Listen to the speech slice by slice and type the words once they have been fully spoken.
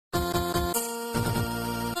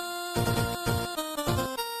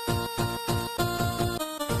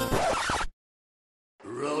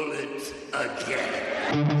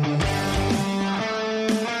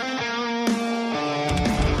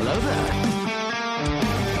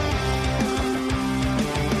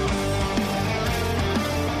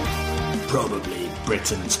probably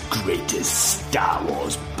Britain's greatest Star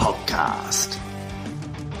Wars podcast.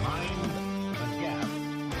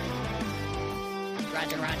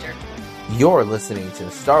 Roger, roger. You're listening to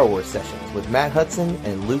the Star Wars Sessions with Matt Hudson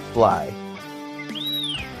and Luke Bly.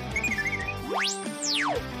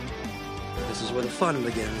 This is where the fun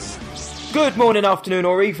begins. Good morning, afternoon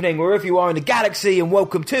or evening, wherever you are in the galaxy, and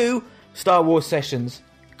welcome to Star Wars Sessions.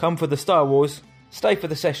 Come for the Star Wars, stay for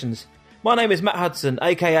the sessions. My name is Matt Hudson,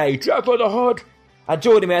 aka Jabba the Hutt, and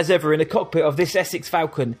joining me as ever in the cockpit of this Essex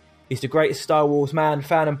Falcon is the greatest Star Wars man,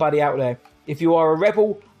 fan and buddy out there. If you are a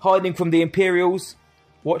rebel hiding from the Imperials,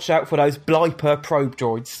 watch out for those Bliper probe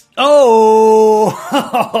droids. Oh,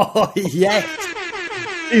 yes.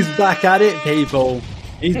 He's back at it, people.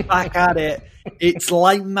 He's back at it. It's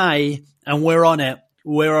late May, and we're on it.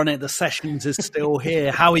 We're on it. The Sessions is still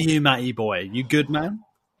here. How are you, Matty boy? You good, man?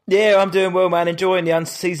 Yeah, I'm doing well, man. Enjoying the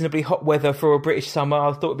unseasonably hot weather for a British summer.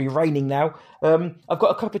 I thought it'd be raining now. I've got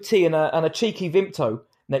a cup of tea and a cheeky Vimto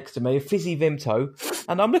next to me, a fizzy Vimto,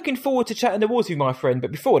 and I'm looking forward to chatting the wars with you, my friend.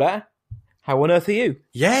 But before that, how on earth are you?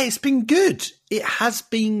 Yeah, it's been good. It has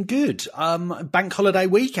been good. Bank holiday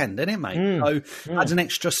weekend, isn't it, mate? Had an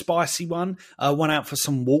extra spicy one. Went out for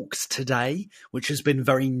some walks today, which has been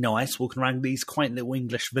very nice, walking around these quaint little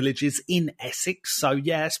English villages in Essex. So,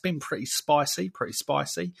 yeah, it's been pretty spicy.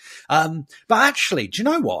 But actually, do you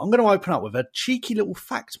know what? I'm going to open up with a cheeky little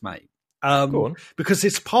fact, mate. Go on. Because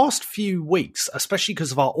this past few weeks, especially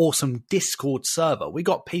because of our awesome Discord server, we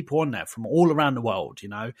got people on there from all around the world, you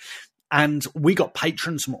know, and we got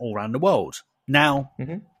patrons from all around the world. Now,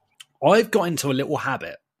 I've got into a little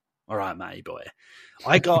habit. All right, matey boy.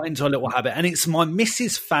 I got into a little habit, and it's my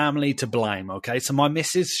missus' family to blame, okay? So my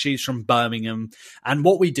missus, she's from Birmingham, and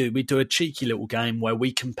what we do a cheeky little game where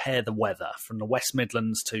we compare the weather from the West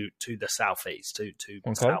Midlands to the Southeast, to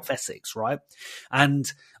South Essex, right? And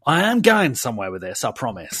I am going somewhere with this, I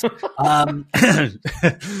promise.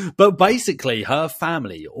 But basically, her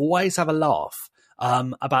family always have a laugh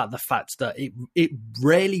about the fact that it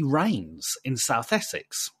rarely rains in South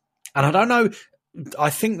Essex. And I don't know,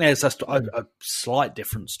 I think there's a slight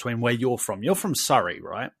difference between where you're from. You're from Surrey,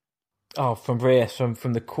 right? Oh, from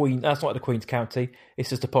the Queen. That's not the Queen's County. It's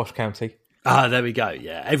just a posh county. Ah, there we go.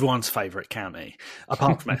 Yeah, everyone's favourite county,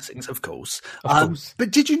 apart from Essex, of course. Of course.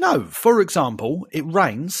 But did you know, for example, it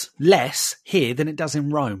rains less here than it does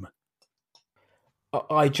in Rome?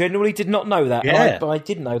 I genuinely did not know that. Yeah. I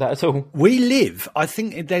didn't know that at all. We live, I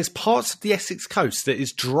think there's parts of the Essex coast that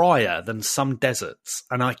is drier than some deserts.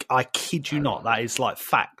 And I kid you not, that is like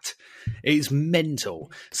fact. It is mental.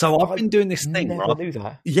 So I've been doing this thing, never right? knew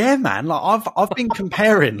that. Yeah, man. Like I've been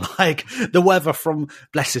comparing like the weather from,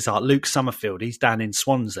 bless his heart, Luke Summerfield. He's down in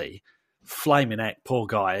Swansea. Flaming heck, poor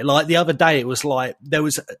guy. Like the other day, it was like there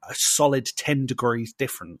was a solid 10 degrees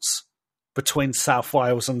difference between South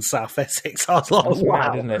Wales and South Essex. I was like, That's wow.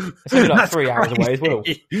 mad, isn't it? It's only like 3 hours away as well.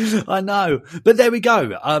 I know. But there we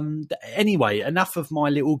go. Anyway, enough of my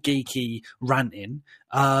little geeky ranting.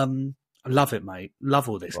 I love it, mate. Love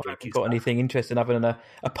all this geeky Got stuff. anything interesting other than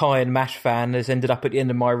a pie and mash fan has ended up at the end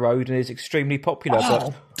of my road and is extremely popular.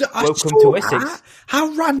 I welcome saw to Essex. that. How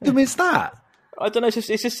random is that? I don't know. It's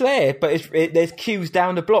just there, but there's queues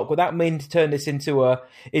down the block. Without meaning to turn this into a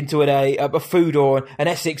food or an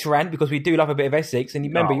Essex rant, because we do love a bit of Essex. And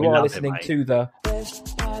remember, you are listening to the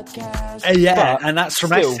yeah, but and that's from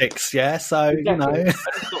still, Essex. Yeah, so exactly. you know,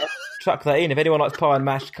 chuck that in. If anyone likes pie and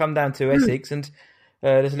mash, come down to Essex, and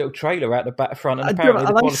there's a little trailer out the back front, and apparently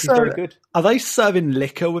the quality's very good. Are they serving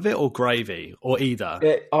liquor with it or gravy or either?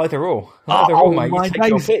 Either or, mate. My You take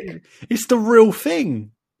your days. pick. It's the real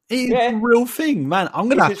thing. It is the real thing, man. I'm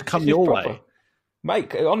going to have to come your way.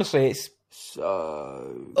 Mate, honestly, it's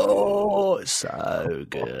so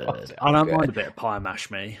good. I don't mind a bit of pie and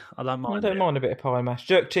mash, me. I don't mind a bit of pie and mash.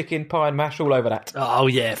 Jerk chicken, pie and mash, all over that. Oh,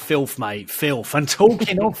 yeah, filth, mate, filth. And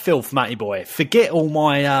talking of filth, matey boy, forget all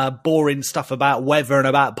my boring stuff about weather and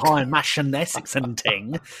about pie and mash and Essex and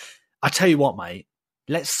ting. I tell you what, mate,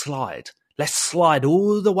 let's slide. Let's slide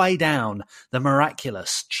all the way down the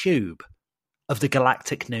miraculous tube of the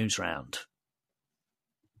Galactic News Round.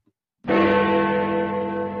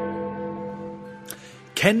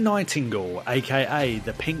 Ken Nightingale, aka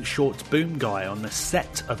the pink shorts boom guy on the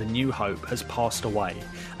set of A New Hope, has passed away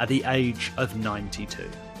at the age of 92.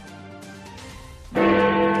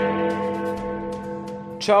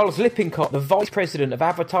 Charles Lippincott, the Vice President of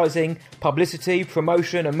Advertising, Publicity,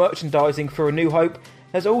 Promotion and Merchandising for A New Hope,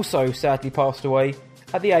 has also sadly passed away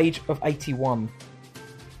at the age of 81.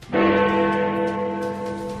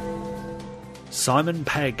 Simon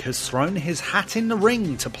Pegg has thrown his hat in the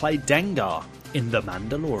ring to play Dengar in The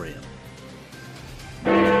Mandalorian.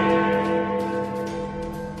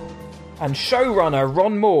 and showrunner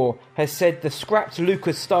Ron Moore has said the scrapped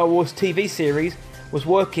Lucas Star Wars TV series was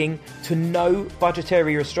working to no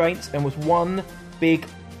budgetary restraints and was one big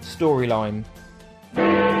storyline.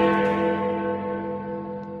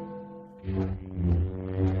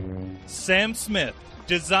 Sam Smith,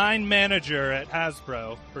 design manager at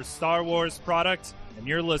Hasbro for Star Wars product, and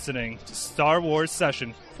you're listening to Star Wars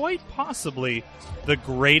Session, quite possibly the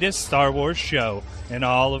greatest Star Wars show in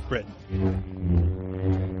all of Britain.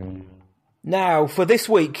 Now, for this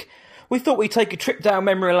week, we thought we'd take a trip down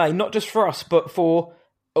memory lane, not just for us, but for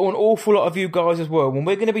an awful lot of you guys as well. And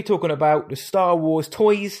we're going to be talking about the Star Wars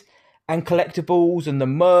toys and collectibles and the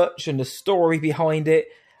merch and the story behind it,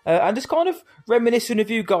 and just kind of reminiscing of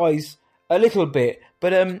you guys a little bit.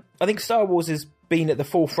 But I think Star Wars has been at the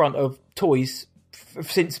forefront of toys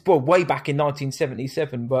since, well, way back in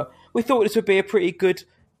 1977. But we thought this would be a pretty good,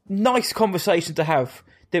 nice conversation to have,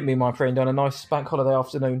 didn't we, my friend, on a nice bank holiday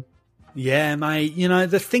afternoon? Yeah, mate. You know,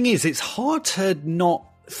 the thing is, it's hard to not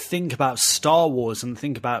think about Star Wars and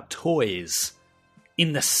think about toys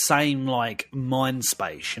in the same, like, mind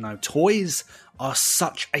space. You know, toys are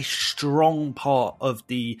such a strong part of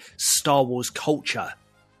the Star Wars culture,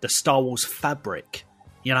 the Star Wars fabric.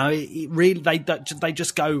 You know, it really, they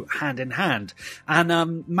just go hand in hand.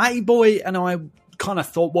 And Matty Boy and I kind of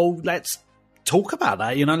thought, well, let's talk about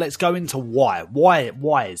that. You know, let's go into why.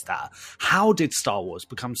 Why is that? How did Star Wars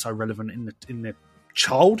become so relevant in the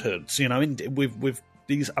childhoods? You know, with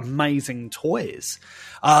these amazing toys.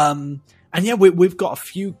 And yeah, we've got a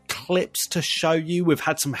few clips to show you. We've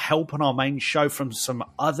had some help on our main show from some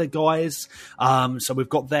other guys. So we've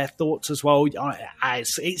got their thoughts as well.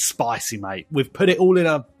 It's spicy, mate. We've put it all in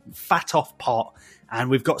a fat off pot, and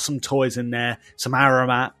we've got some toys in there, some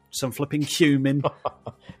aromat, some flipping cumin.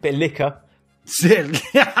 Bit of liquor.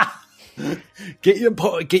 Get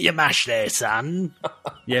your mash there, son.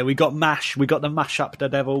 Yeah, we got mash. We got the mash up the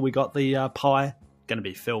devil. We got the pie. Gonna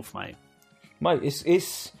be filth, mate. Mate,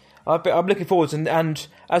 it's. I'm looking forward to, and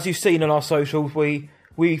as you've seen on our socials, we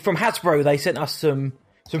from Hasbro, they sent us some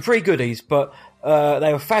free goodies, but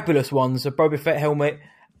they were fabulous ones, a Boba Fett helmet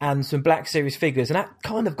and some Black Series figures, and that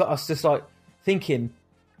kind of got us just like thinking,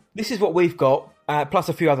 this is what we've got, plus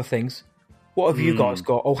a few other things. What have you guys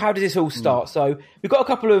got? Or how did this all start? So we've got a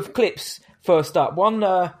couple of clips first up.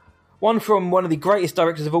 One from one of the greatest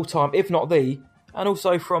directors of all time, if not the, and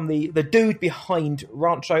also from the dude behind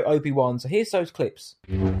Rancho Obi-Wan. So here's those clips.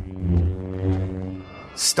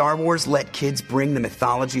 Star Wars let kids bring the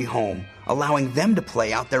mythology home, allowing them to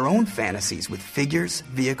play out their own fantasies with figures,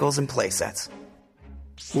 vehicles, and playsets.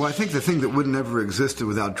 Well, I think the thing that would never existed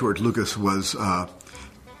without George Lucas was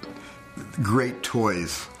great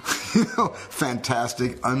toys. You know,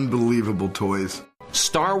 fantastic, unbelievable toys.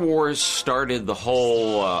 Star Wars started the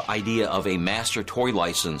whole idea of a master toy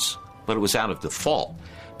license, but it was out of default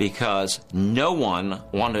because no one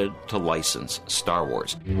wanted to license Star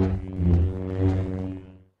Wars.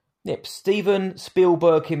 Yep, Steven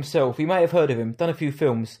Spielberg himself. You may have heard of him, done a few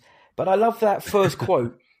films. But I love that first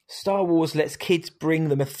quote. Star Wars lets kids bring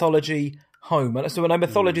the mythology home. And so I know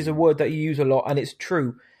mythology is a word that you use a lot, and it's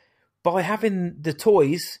true. By having the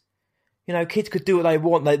toys, you know, kids could do what they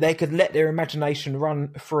want. They could let their imagination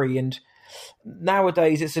run free. And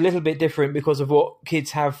nowadays it's a little bit different because of what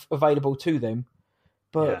kids have available to them.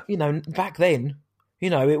 But, you know, back then,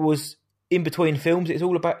 you know, it was in between films. It's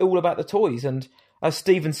all about the toys. And as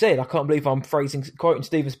Stephen said, I can't believe I'm quoting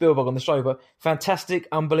Steven Spielberg on the show, but fantastic,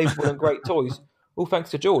 unbelievable and great toys. All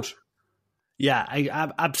thanks to George. Yeah,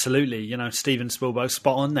 absolutely. You know, Steven Spielberg,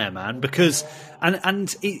 spot on there, man. Because,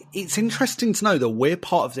 and it's interesting to know that we're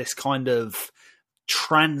part of this kind of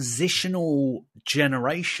transitional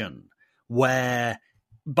generation where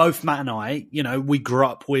both Matt and I, you know, we grew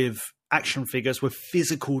up with action figures, with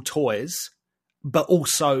physical toys, but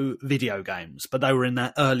also video games. But they were in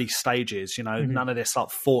their early stages, you know, none of this like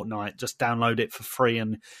Fortnite, just download it for free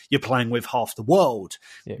and you're playing with half the world.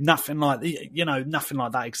 Yeah. Nothing like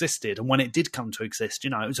that existed. And when it did come to exist, you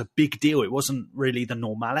know, it was a big deal. It wasn't really the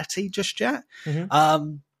normality just yet.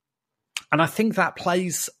 And I think that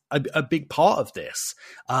plays a big part of this.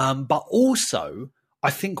 But also, I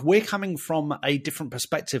think we're coming from a different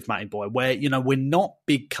perspective, Matty Boy, where, you know, we're not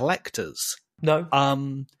big collectors. No.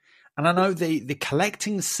 And I know the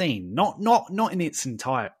collecting scene, not in its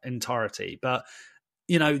entirety, but,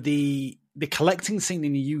 you know, the collecting scene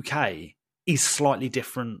in the UK is slightly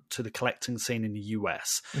different to the collecting scene in the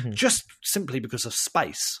US, just simply because of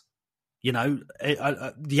space.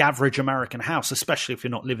 the average American house, especially if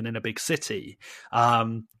you're not living in a big city,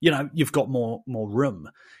 you've got more room.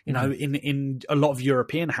 In a lot of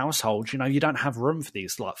European households, you don't have room for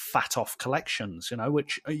these like fat off collections,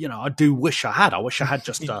 which, I do wish I had. I wish I had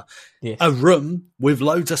just a room with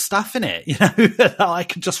loads of stuff in it, that I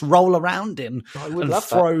could just roll around in and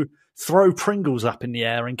throw Pringles up in the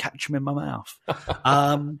air and catch them in my mouth.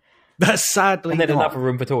 But sadly, and then another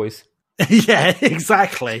room for toys. Yeah,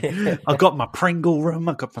 exactly. I've got my Pringle room.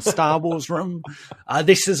 I've got my Star Wars room.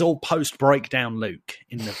 This is all post breakdown, Luke,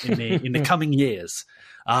 in the coming years.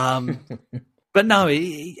 But no,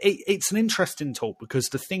 it's an interesting talk because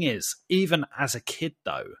the thing is, even as a kid,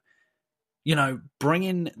 though,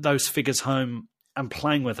 bringing those figures home and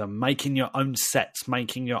playing with them, making your own sets,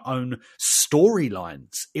 making your own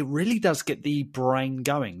storylines, it really does get the brain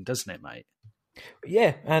going, doesn't it, mate?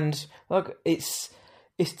 Yeah, and like it's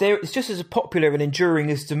just as popular and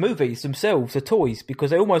enduring as the movies themselves, the toys,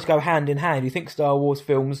 because they almost go hand in hand. You think Star Wars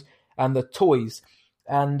films and the toys,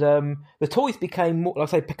 and the toys became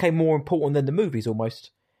more important than the movies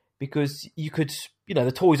almost, because you could,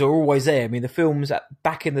 the toys are always there. I mean, the films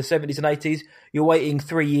back in the 70s and 80s, you're waiting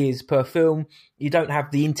 3 years per film. You don't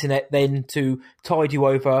have the internet then to tide you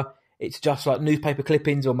over. It's just like newspaper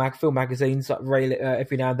clippings or film magazines, like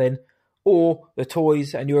every now and then, or the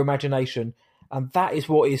toys and your imagination. And that is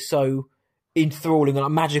what is so enthralling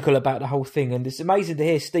and magical about the whole thing. And it's amazing to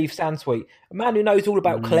hear Steve Sansweet, a man who knows all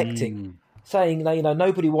about collecting, saying that,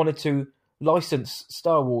 nobody wanted to license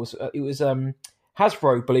Star Wars. It was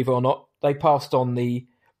Hasbro, believe it or not. They passed on the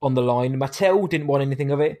line. Mattel didn't want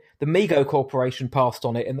anything of it. The Mego Corporation passed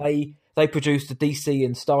on it, and they produced the DC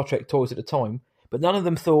and Star Trek toys at the time. But none of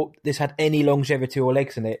them thought this had any longevity or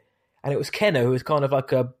legs in it. And it was Kenner, who was kind of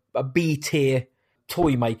like a B-tier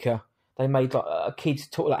toy maker. They made like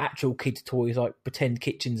actual kids' toys, like pretend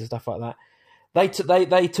kitchens and stuff like that. They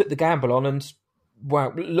took the gamble on, and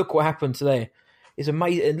wow, look what happened to there. It's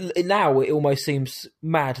amazing. And now it almost seems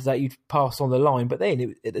mad that you'd pass on the line, but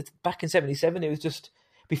then back in '77, it was just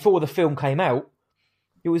before the film came out.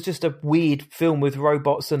 It was just a weird film with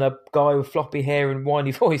robots and a guy with floppy hair and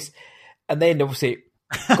whiny voice, and then obviously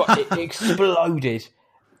it exploded.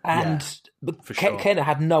 And Kenner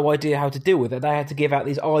had no idea how to deal with it. They had to give out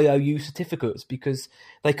these IOU certificates because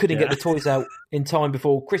they couldn't get the toys out in time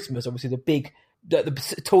before Christmas. Obviously,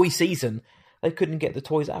 the toy season, they couldn't get the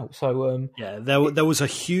toys out. So there was a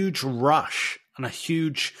huge rush and a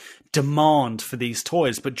huge demand for these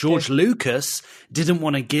toys, but George Lucas didn't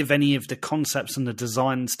want to give any of the concepts and the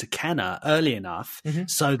designs to Kenner early enough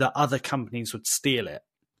so that other companies would steal it.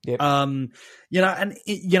 Yep. In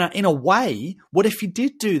a way, what if you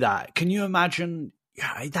did do that? Can you imagine?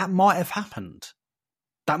 That might have happened.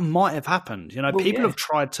 People have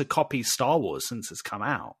tried to copy Star Wars since it's come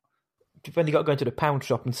out. You've only got to go into the pound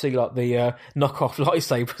shop and see like the knockoff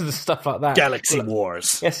lightsabers and stuff like that. Galaxy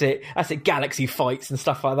Wars. That's it. Galaxy fights and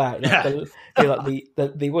stuff like that.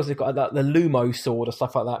 What's it got? Like the Lumo sword or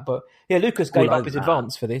stuff like that. But yeah, Lucas gave up his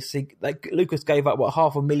advance for this. Lucas gave up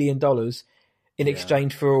 $500,000 in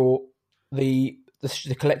exchange for the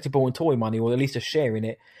collectible and toy money, or at least a share in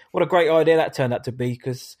it. What a great idea that turned out to be,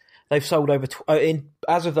 because they've sold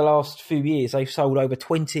as of the last few years, they've sold over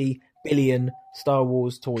 20 billion Star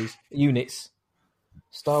Wars toys units.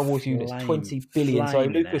 Star Wars units, 20 billion. So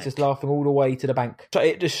Lucas is laughing all the way to the bank. So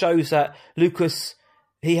it just shows that Lucas,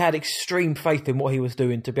 he had extreme faith in what he was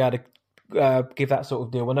doing to be able to give that sort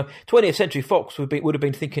of deal. And 20th Century Fox would have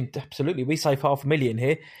been thinking, absolutely, we save $500,000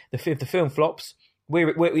 here. If the film flops,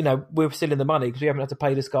 we're still in the money because we haven't had to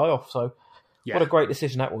pay this guy off. So what a great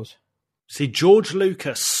decision that was. See, George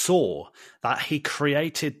Lucas saw that he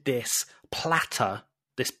created this platter,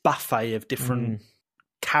 this buffet of different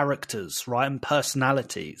characters, right, and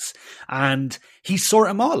personalities, and he saw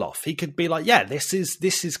it a mile off. He could be like, yeah, this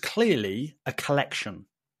is clearly a collection.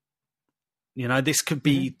 This could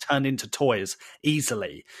be turned into toys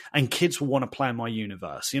easily, and kids will want to play in my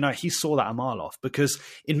universe. He saw that a mile off, because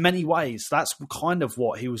in many ways, that's kind of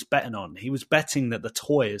what he was betting on. He was betting that the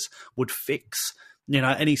toys would fix,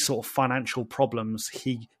 any sort of financial problems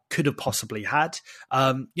he could have possibly had.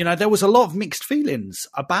 There was a lot of mixed feelings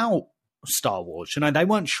about Star Wars. They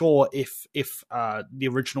weren't sure if the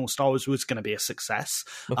original Star Wars was going to be a success.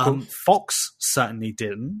 Fox certainly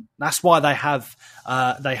didn't. That's why they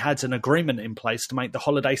had an agreement in place to make the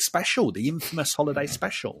holiday special, the infamous holiday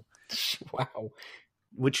special. Wow.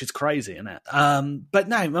 Which is crazy, isn't it? But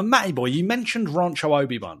no, Matty boy, you mentioned Rancho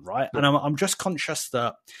Obi-Wan, right? And I'm just conscious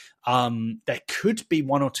that there could be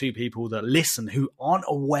one or two people that listen who aren't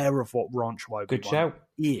aware of what Rancho Obi-Wan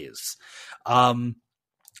is.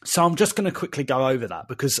 So I'm just going to quickly go over that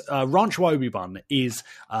because Rancho Obi-Wan is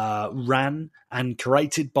ran and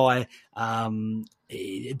created by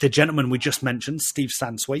the gentleman we just mentioned, Steve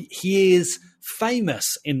Sansweet. He is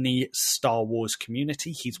famous in the Star Wars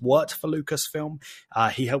community. He's worked for Lucasfilm.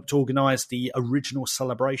 He helped organise the original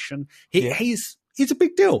celebration. He's a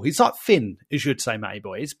big deal. He's like Finn, as you'd say, Matty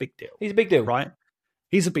Boy. He's a big deal. He's a big deal. Right?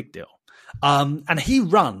 He's a big deal. And he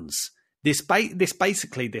runs this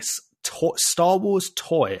Star Wars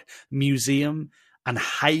toy museum and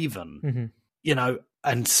haven,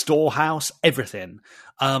 and storehouse, everything.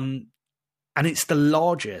 And it's the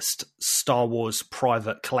largest Star Wars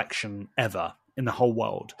private collection ever in the whole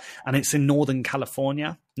world. And it's in Northern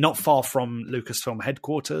California, not far from Lucasfilm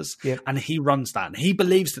headquarters. Yep. And he runs that. And he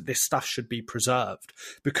believes that this stuff should be preserved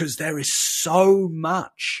because there is so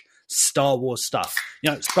much Star Wars stuff.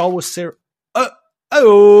 Star Wars series.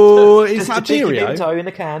 Is that a Cheerio in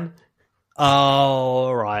a can?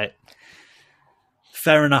 Oh, right.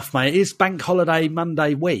 Fair enough, mate. It's Bank Holiday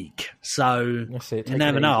Monday week, so that's it. You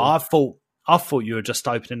never know. I thought you were just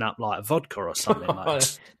opening up like a vodka or something. Like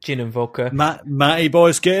gin and vodka. Matty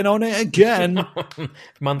Boy's getting on it again.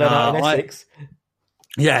 Monday night in Essex.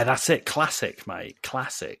 Yeah, that's it. Classic, mate.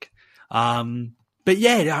 Classic. But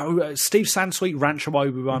yeah, Steve Sansweet, Rancho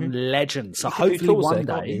Obi-Wan, legend. So hopefully one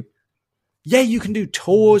day. Yeah, you can do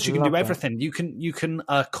tours. You can do everything. That. You can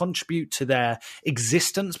contribute to their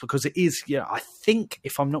existence because it is. I think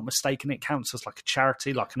if I'm not mistaken, it counts as like a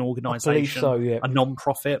charity, like an organisation, a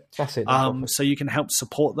non-profit. That's it. So you can help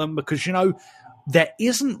support them because there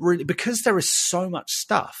isn't really because there is so much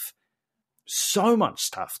stuff.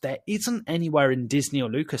 There isn't anywhere in Disney or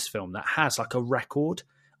Lucasfilm that has like a record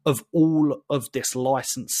of all of this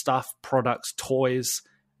licensed stuff, products, toys.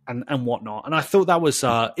 And whatnot, and I thought that was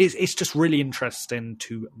it's just really interesting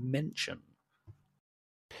to mention.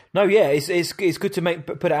 No, yeah, it's good to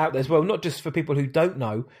put it out there as well, not just for people who don't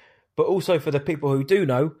know, but also for the people who do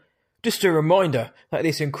know. Just a reminder that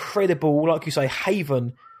this incredible, like you say,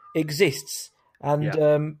 haven exists, and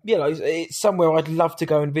it's somewhere I'd love to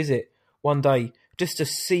go and visit one day just to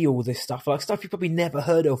see all this stuff, like stuff you've probably never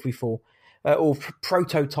heard of before, or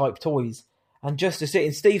prototype toys, and just to sit.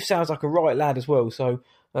 And Steve sounds like a right lad as well, so.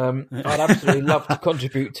 I'd absolutely love to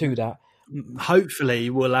contribute to that. Hopefully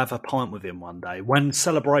we'll have a pint with him one day when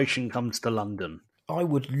Celebration comes to London. I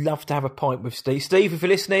would love to have a pint with Steve. Steve, if you're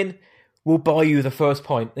listening, we'll buy you the first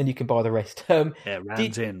pint, then you can buy the rest.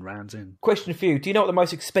 Rounds in. Question for you. Do you know what the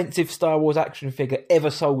most expensive Star Wars action figure ever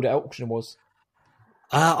sold at auction was?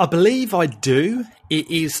 I believe I do. It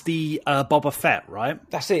is the Boba Fett, right?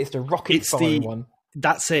 That's it. It's the rocket-firing one.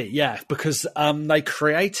 That's it, yeah. Because they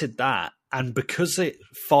created that. And because it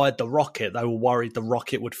fired the rocket, they were worried the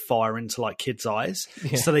rocket would fire into like kids' eyes.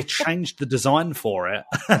 Yeah. So they changed the design for it.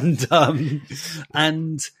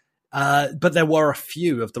 But there were a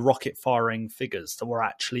few of the rocket firing figures that were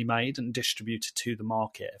actually made and distributed to the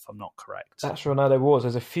market, if I'm not correct. That's right. No, there was.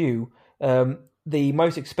 There's a few. The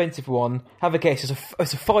most expensive one, have a guess,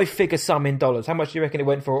 it's a 5-figure sum in dollars. How much do you reckon it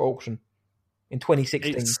went for at auction in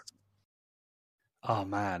 2016? Oh,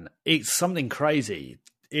 man. It's something crazy.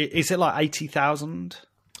 Is it like 80,000?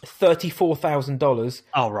 $34,000.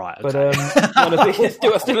 Oh, right. Okay. But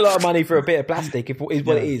it's still a lot of money for a bit of plastic, is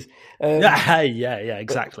what it is. Yeah,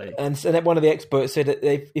 exactly. And then one of the experts said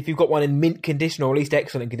that if you've got one in mint condition or at least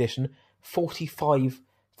excellent condition,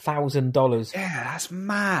 $45,000. Yeah, that's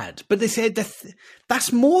mad. But they said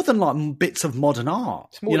that's more than like bits of modern art.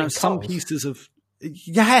 It's more than some pieces of.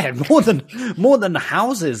 Yeah, more than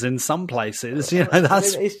houses in some places.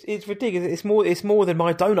 That's it's ridiculous. It's more than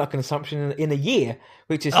my donut consumption in a year,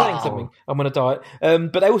 which is saying something. I'm on a diet.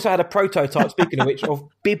 But they also had a prototype. Speaking of which, of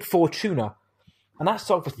Bib Fortuna, and that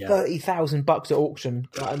sold for $30,000 at auction.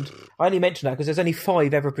 And I only mention that because there's only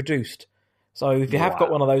 5 ever produced. So if you have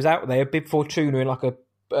got one of those out there, Bib Fortuna in like a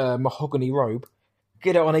mahogany robe,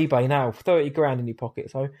 get it on eBay now, $30,000 in your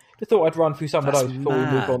pocket. So just thought I'd run through some of those before we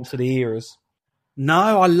move on to the eras.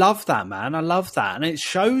 No, I love that, man. I love that. And it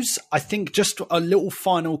shows, I think, just a little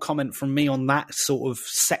final comment from me on that sort of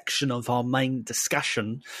section of our main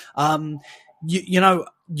discussion.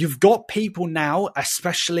 You've got people now,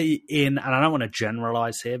 especially and I don't want to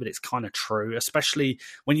generalize here, but it's kind of true, especially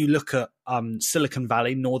when you look at Silicon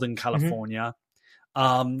Valley, Northern California.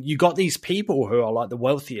 You got these people who are like the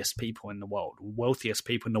wealthiest people in the world, wealthiest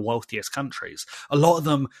people in the wealthiest countries. A lot of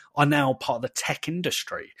them are now part of the tech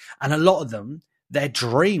industry, and a lot of them, their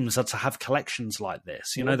dreams are to have collections like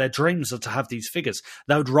this. Their dreams are to have these figures.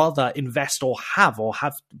 They would rather invest or have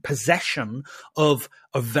possession of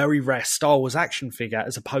a very rare Star Wars action figure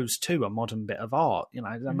as opposed to a modern bit of art. And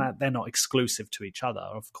they're not exclusive to each other,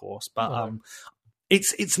 of course. But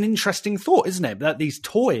it's an interesting thought, isn't it? That these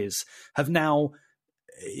toys have now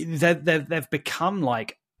they've become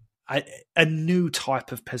like a new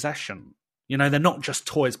type of possession. You know, they're not just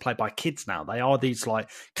toys played by kids now. They are these like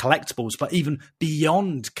collectibles, but even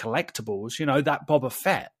beyond collectibles. You know, that Boba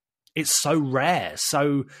Fett, it's so rare,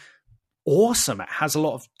 so awesome. It has a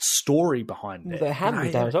lot of story behind it. They're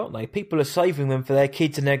hand-me-downs, aren't they? People are saving them for their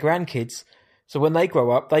kids and their grandkids. So when they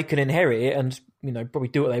grow up, they can inherit it and, you know, probably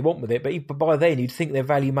do what they want with it. But even by then, you'd think their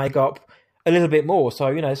value may go up a little bit more. So,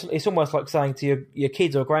 you know, it's almost like saying to your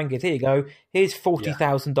kids or grandkids, here you go, here's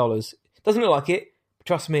 $40,000. Doesn't look like it, but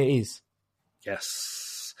trust me, it is.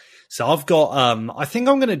 Yes. So I've got, I think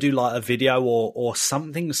I'm going to do like a video or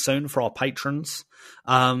something soon for our patrons.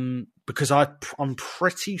 Because I'm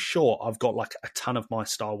pretty sure I've got like a ton of my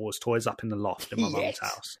Star Wars toys up in the loft in my mum's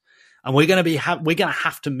house. And we're going to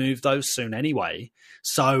have to move those soon anyway.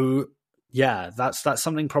 So yeah, that's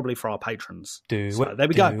something probably for our patrons. There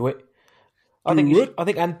we go. I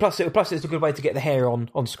think, and plus it's a good way to get the hair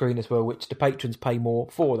on screen as well, which the patrons pay more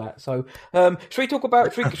for that. So, should we talk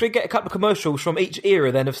about? Should we get a couple of commercials from each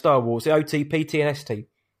era then of Star Wars, the OT, PT, and ST?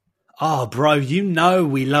 Oh, bro, you know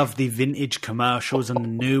we love the vintage commercials and the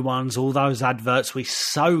new ones, all those adverts. We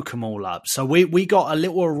soak them all up. So we got a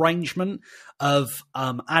little arrangement of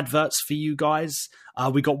adverts for you guys.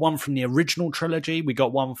 We got one from the original trilogy. We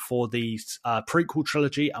got one for the prequel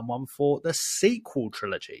trilogy and one for the sequel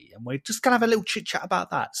trilogy. And we're just going to have a little chit-chat about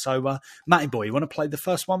that. So, Matty boy, you want to play the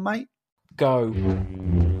first one, mate? Go.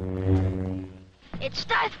 It's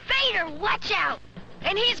Darth Vader, watch out!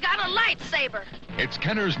 And he's got a lightsaber. It's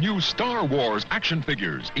Kenner's new Star Wars action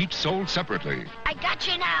figures, each sold separately. I got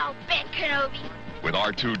you now, Ben Kenobi. With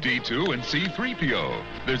R2-D2 and C-3PO.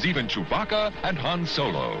 There's even Chewbacca and Han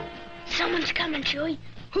Solo. Someone's coming, Chewie.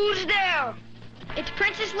 Who's there? It's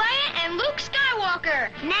Princess Leia and Luke Skywalker.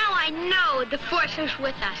 Now I know the Force is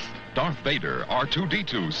with us. Darth Vader,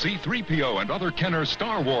 R2-D2, C-3PO, and other Kenner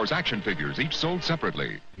Star Wars action figures, each sold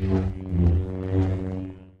separately.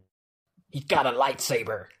 He's got a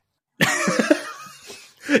lightsaber.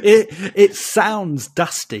 It sounds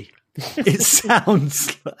dusty. It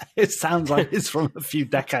sounds like it's from a few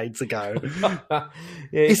decades ago.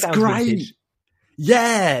 It's great. Vintage.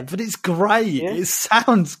 Yeah, but it's great. Yeah. It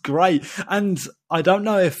sounds great. And I don't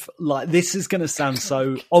know if like this is going to sound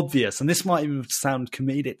so obvious, and this might even sound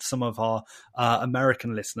comedic to some of our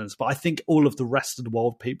American listeners, but I think all of the rest of the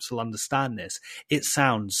world peeps will understand this. It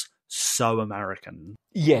sounds so American.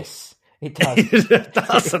 Yes. It does. It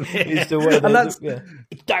doesn't. It's the way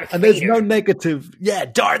It's Darth Vader. There's no negative. Yeah,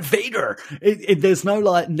 Darth Vader. There's no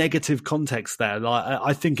like negative context there. Like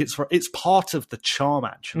I think it's part of the charm.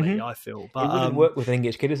 Actually, mm-hmm. I feel. But, it wouldn't work with an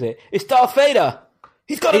English kid, is it? It's Darth Vader.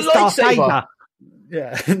 He's got a lightsaber.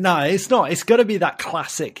 Yeah, no, it's not. It's got to be that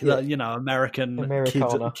classic,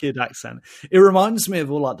 American kid accent. It reminds me of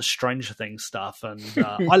all like the Stranger Things stuff, and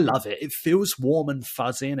I love it. It feels warm and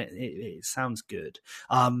fuzzy, and it sounds good.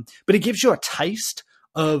 But it gives you a taste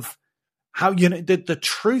of how the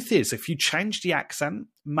truth is. If you change the accent,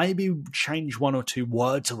 maybe change one or two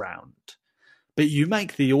words around, but you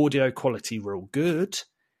make the audio quality real good.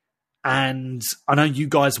 And I know you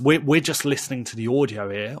guys, we're just listening to the audio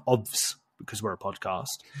here, because we're a podcast.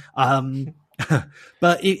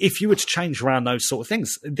 But if you were to change around those sort of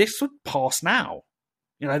things, this would pass now.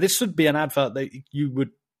 This would be an advert that you would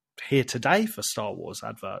hear today for Star Wars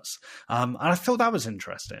adverts. And I thought that was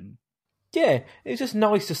interesting. Yeah, it's just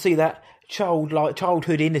nice to see that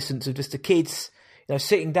childhood innocence of just the kids,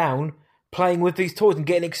 sitting down, playing with these toys and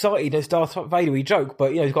getting excited. There's Darth Vader, we joke,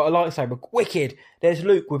 but he's got a lightsaber. Wicked. There's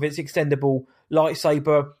Luke with its extendable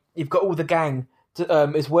lightsaber. You've got all the gang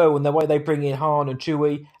as well, and the way they bring in Han and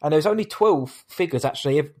Chewie. And there's only 12 figures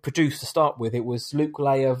actually produced to start with. It was Luke,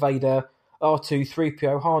 Leia, Vader, R2,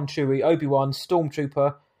 3PO, Han, Chewie, Obi-Wan,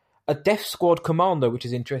 Stormtrooper, a Death Squad commander, which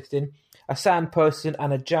is interesting, a Sand Person,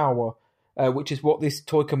 and a Jawa, which is what this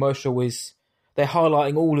toy commercial is. They're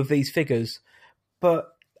highlighting all of these figures.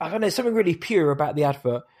 But I don't know, there's something really pure about the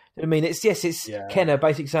advert. I mean, it's Kenner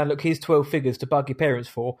basically saying, look, here's 12 figures to bug your parents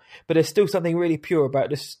for, but there's still something really pure about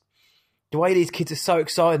this. The way these kids are so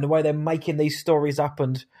excited, the way they're making these stories up,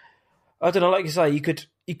 and I don't know, like you say, you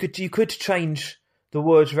could change the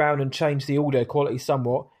words around and change the audio quality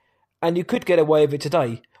somewhat, and you could get away with it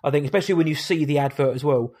today. I think, especially when you see the advert as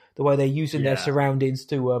well, the way they're using their surroundings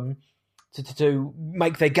to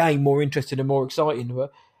make their game more interesting and more exciting.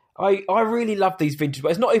 But I really love these vintage,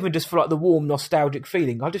 but it's not even just for like the warm nostalgic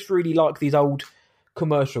feeling. I just really like these old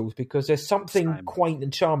commercials because there's something quaint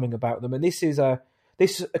and charming about them, and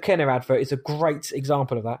this Kenner advert is a great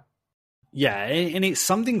example of that. Yeah, and it's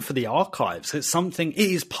something for the archives. It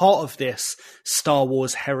is part of this Star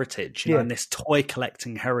Wars heritage, you know, and this toy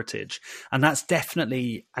collecting heritage. And that's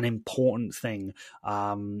definitely an important thing.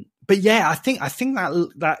 But yeah, I think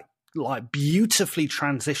that like beautifully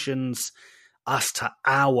transitions us to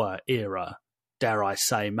our era, dare I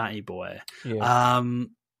say, Matty Boy. Yeah.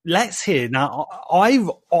 Let's hear now.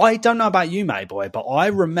 I don't know about you, Matty Boy, but I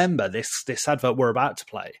remember this advert we're about to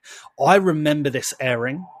play. I remember this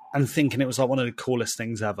airing and thinking it was like one of the coolest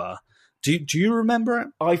things ever. Do you remember it?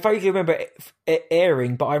 I vaguely remember it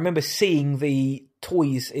airing, but I remember seeing the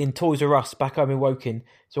toys in Toys R Us back home in Woking.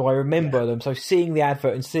 So I remember them. So seeing the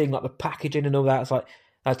advert and seeing like the packaging and all that, it's like,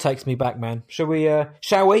 that takes me back, man. Shall we?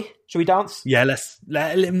 Shall we dance? Yeah, let's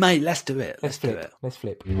do it. Let's do it. Let's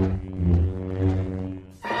flip.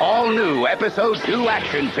 All new Episode 2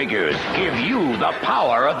 action figures give you the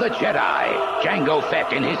power of the Jedi. Jango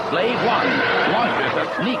Fett in his Slave One launches a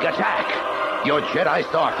sneak attack. Your Jedi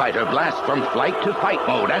starfighter blasts from flight to fight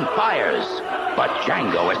mode and fires, but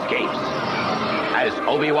Jango escapes. As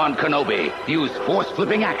Obi-Wan Kenobi used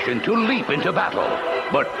force-flipping action to leap into battle,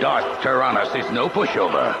 but Darth Tyrannus is no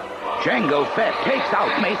pushover. Jango Fett takes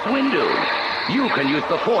out Mace Windu. You can use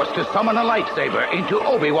the Force to summon a lightsaber into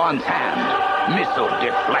Obi-Wan's hand. Missile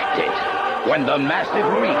deflected. When the massive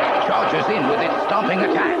Reek charges in with its stomping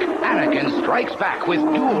attack, Anakin strikes back with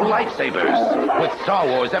dual lightsabers. With Star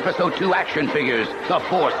Wars Episode 2 action figures, the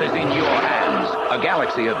Force is in your hands. A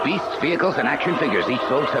galaxy of beasts, vehicles, and action figures, each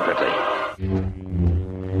sold separately.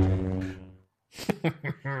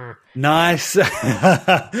 Nice.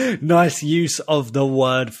 Nice use of the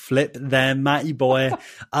word flip there, Matty Boy.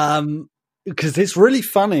 Because it's really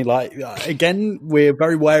funny. Like, again, we're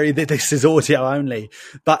very wary that this is audio only,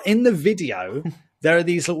 but in the video, there are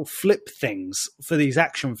these little flip things for these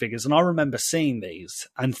action figures. And I remember seeing these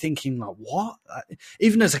and thinking like, what?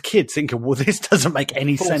 Even as a kid thinking, well, this doesn't make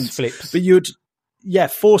any sense. Flips.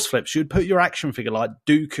 But force flips. You'd put your action figure like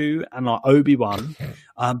Dooku and like Obi-Wan,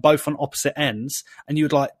 both on opposite ends, and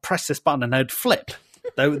you'd like press this button and they'd flip.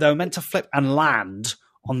 They were meant to flip and land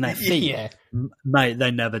on their feet. Yeah. Mate,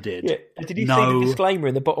 they never did. Yeah. Did you see the disclaimer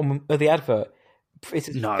in the bottom of the advert? It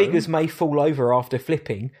says figures may fall over after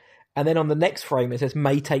flipping, and then on the next frame it says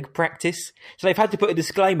may take practice. So they've had to put a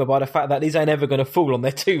disclaimer by the fact that these ain't ever going to fall on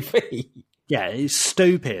their 2 feet. Yeah, it's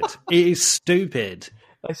stupid. It is stupid.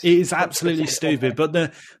 It is absolutely stupid. But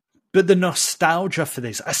the nostalgia for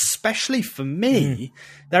this, especially for me,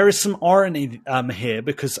 there is some irony here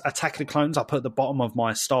because Attack of the Clones I put at the bottom of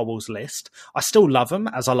my Star Wars list. I still love them,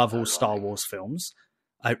 as I love all Star Wars films.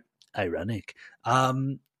 Ironic.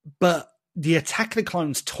 But the Attack of the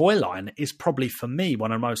Clones toy line is probably, for me,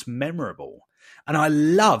 one of the most memorable. And I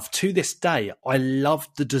love, to this day, I love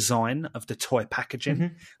the design of the toy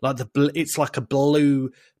packaging. Like it's like a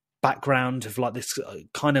blue background of like this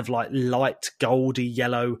kind of like light goldy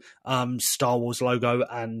yellow Star Wars logo,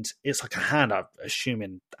 and it's like a hand, I'm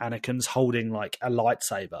assuming Anakin's holding like a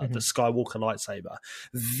lightsaber, the Skywalker lightsaber.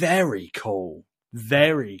 Very cool.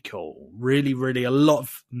 Really, really a lot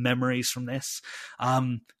of memories from this.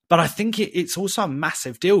 But I think it's also a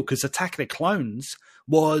massive deal because Attack of the Clones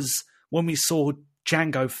was when we saw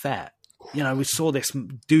Jango Fett. You know, we saw this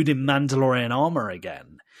dude in Mandalorian armor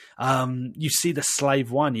again. You see the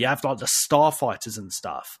Slave One. You have like the starfighters and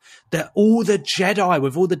stuff. They're all the Jedi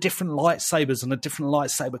with all the different lightsabers and the different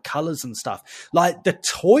lightsaber colors and stuff. Like the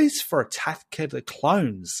toys for Attack of the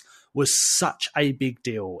Clones was such a big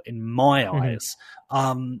deal in my eyes,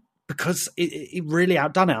 because it really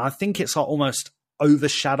outdone it. I think it's like almost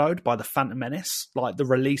overshadowed by the Phantom Menace, like the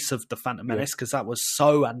release of the Phantom Menace, because that was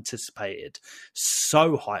so anticipated,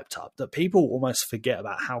 so hyped up that people almost forget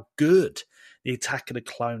about how good the Attack of the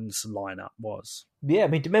Clones lineup was. Yeah, I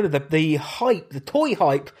mean, remember the hype, the toy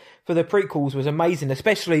hype for the prequels was amazing,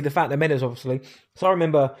 especially the Phantom Menace, obviously. So I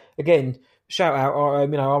remember, again, shout out,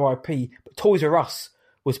 RIP, but Toys R Us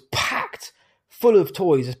was packed full of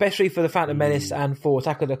toys, especially for the Phantom Menace and for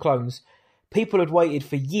Attack of the Clones. People had waited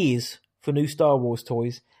for years for new Star Wars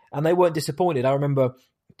toys, and they weren't disappointed. I remember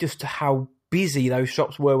just how busy those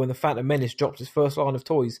shops were when the Phantom Menace dropped its first line of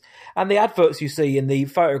toys. And the adverts you see and the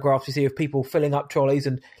photographs you see of people filling up trolleys,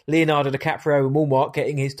 and Leonardo DiCaprio in Walmart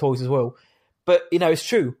getting his toys as well. But, you know, it's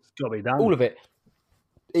true. It's got to be done. All of it.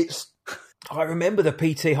 I remember the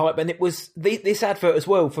PT hype, and it was this advert as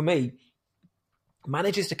well, for me,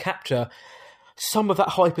 manages to capture some of that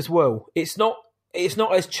hype as well. It's not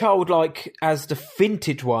as childlike as the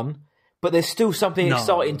vintage one, but there's still something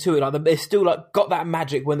exciting to it. Like they're still like got that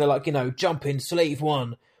magic when they're like, you know, jumping Slave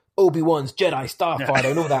One, Obi-Wan's Jedi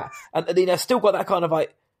Starfighter and all that. And you know, still got that kind of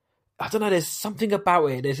like, I don't know, there's something about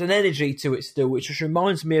it. There's an energy to it still, which just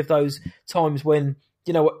reminds me of those times when,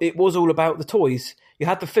 you know, it was all about the toys. You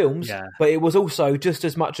had the films, but it was also just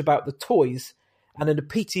as much about the toys. And in the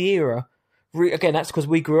PT era, again, that's because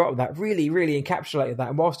we grew up with that, really, really encapsulated that.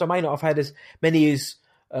 And whilst I may not have had as many as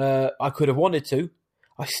I could have wanted to,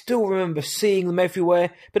 I still remember seeing them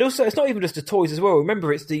everywhere. But also, it's not even just the toys as well.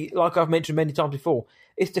 Remember, it's like I've mentioned many times before,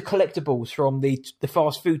 it's the collectibles from the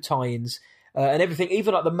fast food tie-ins and everything.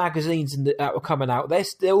 Even like the magazines that were coming out,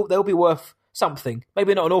 they'll be worth something.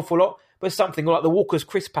 Maybe not an awful lot, but something like the Walker's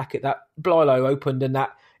Crisp packet that Blilo opened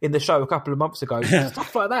in the show a couple of months ago.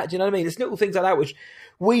 Stuff like that, do you know what I mean? It's little things like that which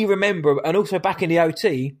we remember. And also back in the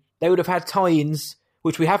OT, they would have had tie-ins,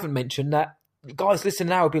 which we haven't mentioned, that guys listening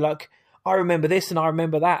now would be like, I remember this and I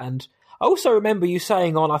remember that. And I also remember you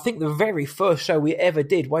saying on, I think, the very first show we ever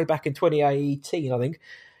did, way back in 2018, I think,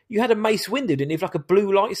 you had a Mace Windu, didn't you? Like a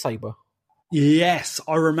blue lightsaber. Yes,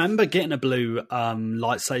 I remember getting a blue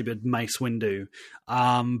lightsabered Mace Windu,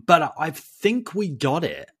 but I think we got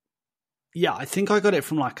it. Yeah, I think I got it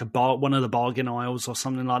from like one of the bargain aisles or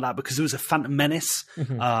something like that, because it was a Phantom Menace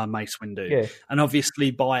Mace Windu. Yeah. And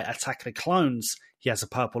obviously by Attack of the Clones, he has a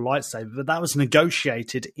purple lightsaber, but that was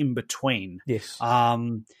negotiated in between. Yes.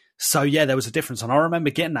 So yeah, there was a difference. And I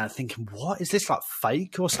remember getting that thinking, what, is this like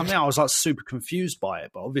fake or something? I was like super confused by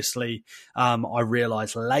it. But obviously I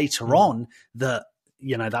realized later on that,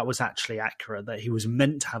 you know, that was actually accurate, that he was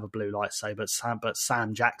meant to have a blue lightsaber. But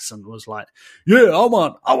Sam Jackson was like, yeah, I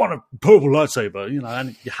want a purple lightsaber, you know,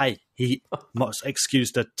 and hey, he must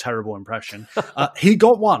excuse the terrible impression. He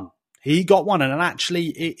got one. And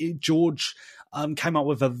actually George came up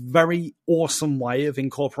with a very awesome way of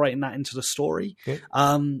incorporating that into the story.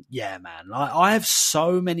 Yeah, man. I have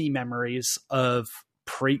so many memories of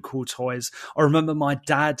prequel toys. I remember my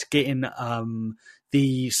dad getting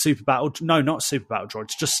the not Super Battle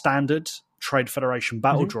Droids, just standard Trade Federation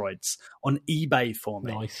battle droids on eBay for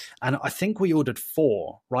me. Nice. And I think we ordered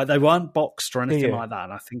 4, right? They weren't boxed or anything like that.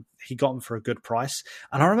 And I think he got them for a good price.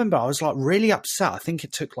 And I remember I was like really upset. I think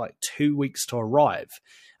it took like 2 weeks to arrive.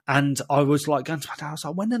 And I was like going to my dad, I was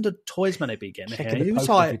like, when are the toys meant to be getting here? He was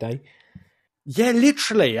like, every day. Yeah,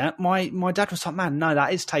 literally. My dad was like, man, no,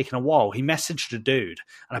 that is taking a while. He messaged a dude,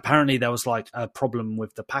 and apparently there was like a problem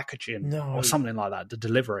with the packaging or something like that, the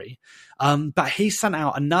delivery. But he sent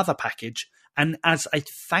out another package, and as a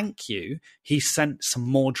thank you, he sent some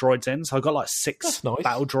more droids in. So I got like 6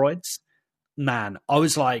 battle droids. Man, I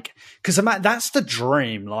was like, because that's the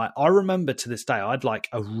dream. Like, I remember to this day, I had like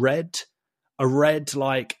a red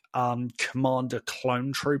like Commander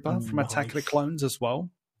Clone Trooper from Attack of the Clones as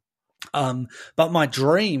well. But my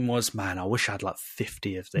dream was, man, I wish I had like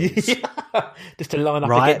 50 of these. Just to line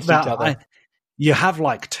up against each other. You have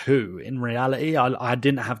like 2 in reality. I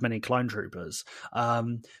didn't have many Clone Troopers.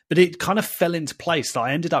 But it kind of fell into place that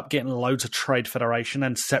I ended up getting loads of Trade Federation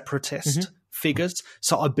and Separatist figures.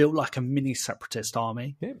 So I built like a mini Separatist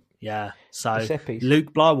army. Yeah. So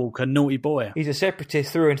Luke Blywalker, naughty boy. He's a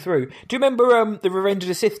Separatist through and through. Do you remember the Revenge of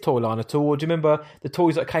the Sith toy line at all? Or do you remember the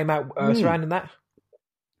toys that came out surrounding that?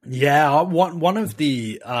 Yeah, one of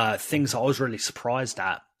the things I was really surprised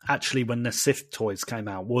at, actually, when the Sith toys came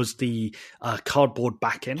out, was the cardboard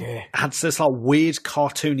backing. Yeah. It had this like weird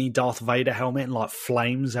cartoony Darth Vader helmet and like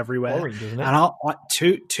flames everywhere. Orange, isn't it?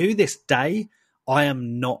 And to this day, I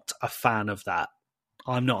am not a fan of that.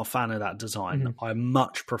 I'm not a fan of that design. I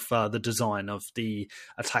much prefer the design of the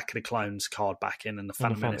Attack of the Clones card backing and the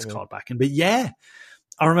Phantom Menace card backing. But yeah,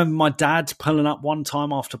 I remember my dad pulling up one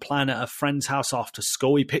time after playing at a friend's house after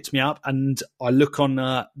school. He picked me up and I look on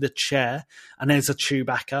the chair and there's a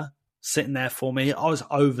Chewbacca sitting there for me. I was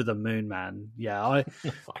over the moon, man. Yeah,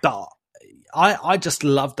 I just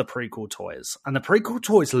love the prequel toys. And the prequel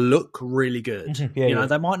toys look really good.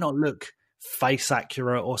 They might not look face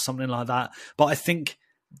accurate or something like that, but I think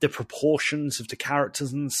the proportions of the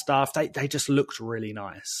characters and stuff, they just looked really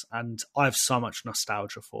nice. And I have so much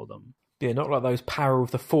nostalgia for them. Yeah, not like those Power of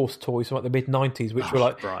the Force toys from like the mid-90s, which were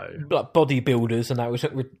like bodybuilders, and that was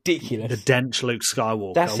ridiculous. The Dench Luke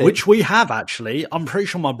Skywalker, which we have actually. I'm pretty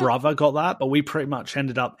sure my brother got that, but we pretty much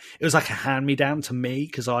ended up, it was like a hand-me-down to me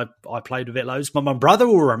because I played with it loads. But my brother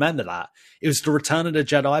will remember that. It was the Return of the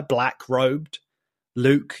Jedi, black-robed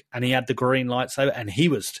Luke, and he had the green lightsaber, and he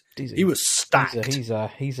was stacked. He's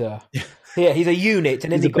a unit,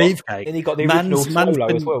 and then he got the original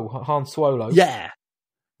Swolo as well, Han Swolo. Yeah.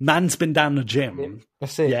 Man's been down the gym. Yeah,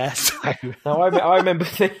 that's it. Yes. No, I remember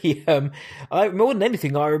more than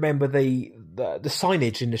anything, I remember the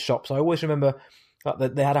signage in the shops. I always remember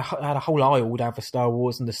that they had a whole aisle down for Star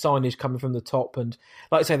Wars, and the signage coming from the top, and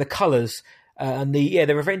like I say, the colours and the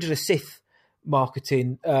Revenge of the Sith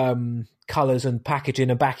marketing, colours and packaging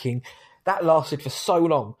and backing. That lasted for so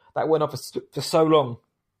long. That went on for so long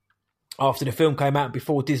after the film came out,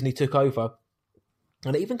 before Disney took over.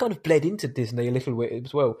 And it even kind of bled into Disney a little bit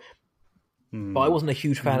as well. But I wasn't a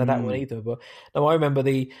huge fan of that one either. But no, I remember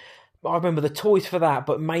the toys for that,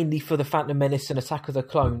 but mainly for the Phantom Menace and Attack of the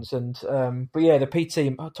Clones. And but yeah, the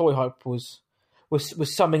PT toy hype was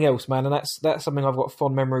something else, man. And that's something I've got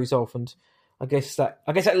fond memories of. And I guess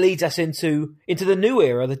that leads us into the new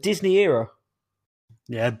era, the Disney era.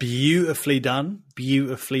 Yeah, beautifully done,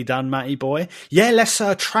 Matty boy. Yeah, let's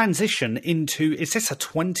transition into. Is this a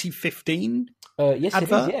 2015? Yes,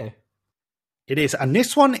 advert? It is. Yeah. It is, and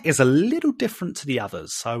this one is a little different to the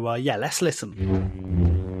others. So, yeah, let's listen.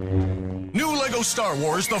 New LEGO Star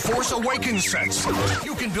Wars The Force Awakens sets.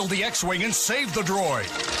 You can build the X-Wing and save the droid.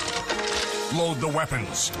 Load the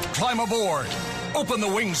weapons, climb aboard, open the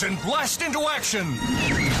wings and blast into action.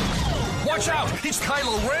 Watch out, it's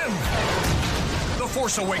Kylo Ren. The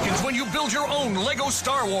Force Awakens when you build your own LEGO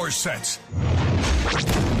Star Wars sets.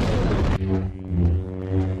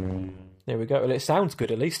 There we go. Well, it sounds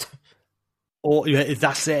good, at least. Or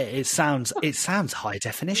that's it. It sounds high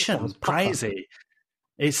definition. It sounds crazy.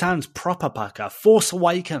 It sounds proper pucker. Force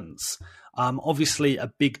Awakens. Obviously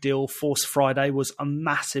a big deal. Force Friday was a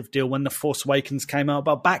massive deal when The Force Awakens came out.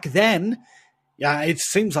 But back then, yeah, it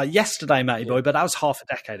seems like yesterday, Matty boy, but that was half a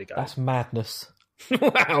decade ago. That's madness.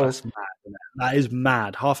 Wow. That's mad, isn't it? That is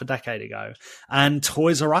mad. Half a decade ago. And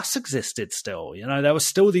Toys R Us existed still. You know, there were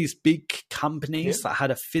still these big companies that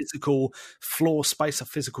had a physical floor space, a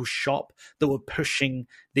physical shop that were pushing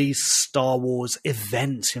these Star Wars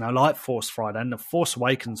events, you know, like Force Friday. And the Force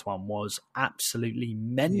Awakens one was absolutely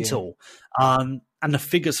mental. Yeah. And the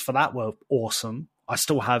figures for that were awesome. I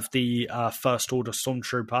still have the First Order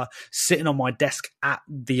Stormtrooper sitting on my desk at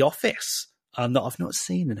the office. That I've not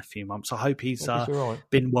seen in a few months. I hope he's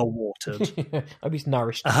been well watered. I hope he's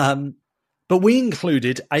nourished. But we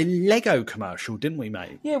included a Lego commercial, didn't we,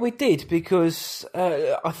 mate? Yeah, we did, because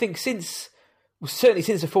I think certainly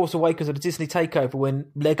since The Force Awakens or the Disney takeover,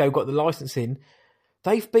 when Lego got the licensing,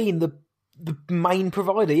 they've been the main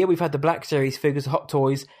provider. Yeah, we've had the Black Series figures, the Hot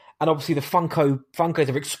Toys, and obviously the Funkos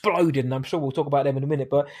have exploded, and I'm sure we'll talk about them in a minute.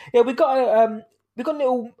 But yeah, we got a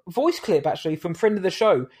little voice clip, actually, from friend of the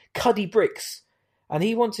show, Cuddy Bricks. And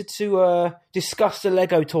he wanted to discuss the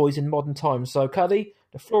Lego toys in modern times. So, Cuddy,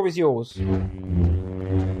 the floor is yours.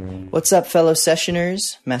 What's up, fellow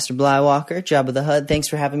sessioners? Master Blywalker, Jabba the Hutt. Thanks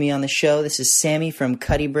for having me on the show. This is Sammy from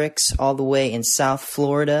Cuddy Bricks, all the way in South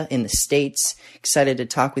Florida in the States. Excited to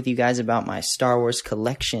talk with you guys about my Star Wars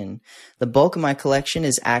collection. The bulk of my collection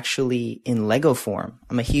is actually in Lego form.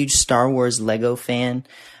 I'm a huge Star Wars Lego fan.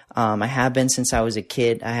 I have been since I was a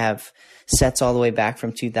kid. I have sets all the way back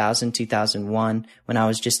from 2000, 2001 when I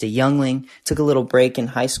was just a youngling. Took a little break in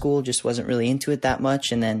high school, just wasn't really into it that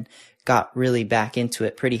much, and then got really back into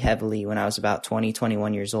it pretty heavily when I was about 20,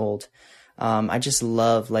 21 years old. I just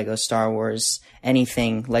love Lego Star Wars.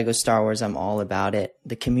 Anything Lego Star Wars, I'm all about it.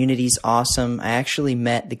 The community's awesome. I actually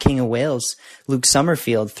met the King of Wales, Luke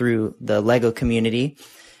Summerfield, through the Lego community,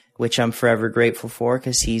 which I'm forever grateful for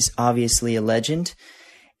because he's obviously a legend.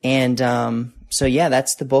 And so, yeah,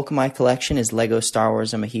 that's the bulk of my collection is Lego Star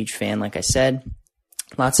Wars. I'm a huge fan, like I said.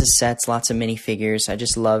 Lots of sets, lots of minifigures. I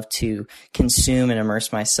just love to consume and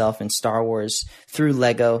immerse myself in Star Wars through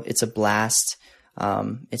Lego. It's a blast.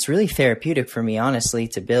 It's really therapeutic for me, honestly,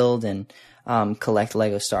 to build and collect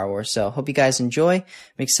Lego Star Wars. So hope you guys enjoy. I'm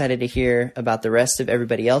excited to hear about the rest of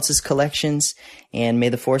everybody else's collections. And may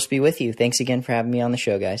the Force be with you. Thanks again for having me on the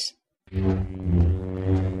show, guys.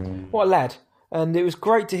 What a lad. And it was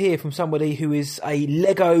great to hear from somebody who is a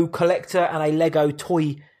Lego collector and a Lego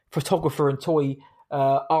toy photographer and toy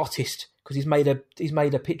artist, because he's made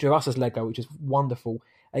a picture of us as Lego, which is wonderful.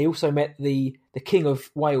 He also met the King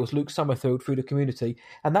of Wales, Luke Summerfield, through the community,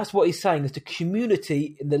 and that's what he's saying is the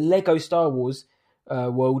community in the Lego Star Wars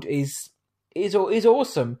world is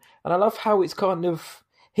awesome. And I love how it's kind of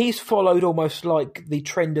he's followed almost like the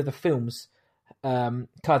trend of the films.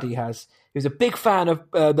 Cuddy has. He was a big fan of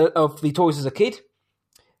the toys as a kid.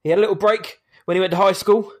 He had a little break when he went to high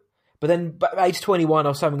school, but then at age 21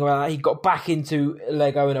 or something like that, he got back into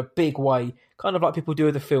Lego in a big way, kind of like people do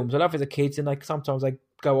with the films. I love it as a kid, and sometimes they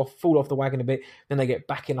fall off the wagon a bit, then they get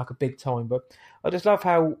back in like a big time. But I just love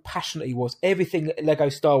how passionate he was. Everything Lego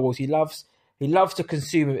Star Wars, he loves to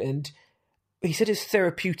consume it, and he said it's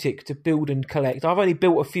therapeutic to build and collect. I've only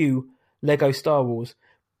built a few Lego Star Wars.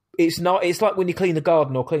 It's like when you clean the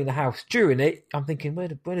garden or clean the house. During it, I'm thinking, where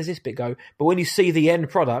does this bit go? But when you see the end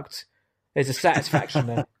product, there's a satisfaction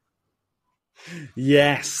there.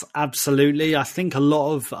 Yes, absolutely. I think a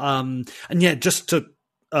lot of, and yeah, just to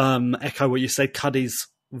echo what you said, Cuddy's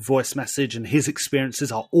voice message and his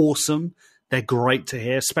experiences are awesome. They're great to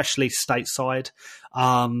hear, especially stateside.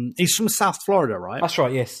 He's from South Florida, right? That's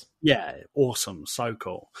right, yes. Yeah, awesome. So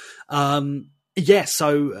cool. Yeah,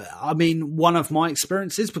 so, I mean, one of my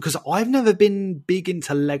experiences, because I've never been big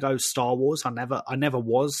into Lego Star Wars. I never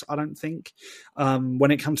was, I don't think.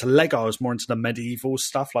 When it comes to Lego, I was more into the medieval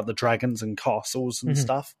stuff, like the dragons and castles and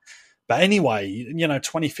stuff. But anyway,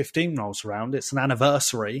 2015 rolls around. It's an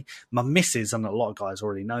anniversary. My missus, and a lot of guys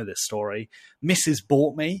already know this story, missus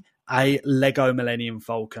bought me a Lego Millennium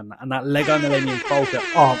Falcon. And that Lego Millennium Falcon,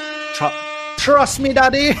 trust me,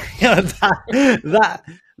 Daddy,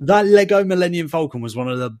 that Lego Millennium Falcon was one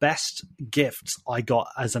of the best gifts I got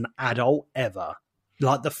as an adult ever.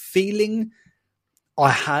 Like, the feeling I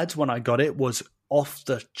had when I got it was off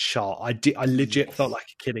the chart. I legit felt like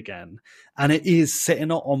a kid again. And it is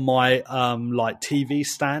sitting on my like TV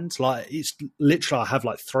stand. Like, it's literally, I have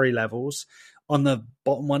like 3 levels. On the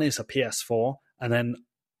bottom one is a PS4, and then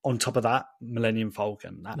on top of that, Millennium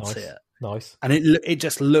Falcon. That's it. Nice. And it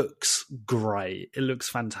just looks great. It looks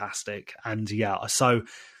fantastic. And yeah, so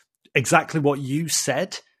exactly what you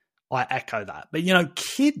said, I echo that. But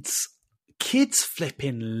kids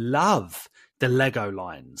flipping love the Lego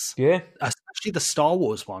lines. Yeah. Especially the Star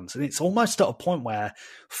Wars ones. And it's almost at a point where,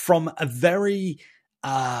 from a very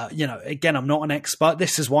again, I'm not an expert.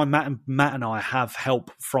 This is why Matt and I have help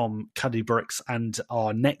from Cuddy Bricks and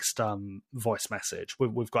our next voice message.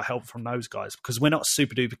 We've got help from those guys because we're not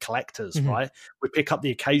super duper collectors, right? We pick up the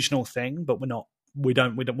occasional thing, but we're not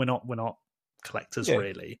collectors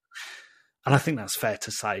really. And I think that's fair to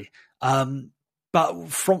say. But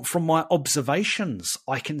from my observations,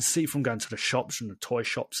 I can see from going to the shops and the toy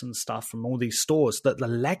shops and stuff from all these stores that the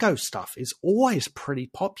Lego stuff is always pretty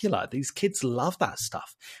popular. These kids love that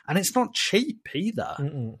stuff. And it's not cheap either.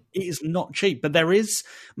 It is not cheap. But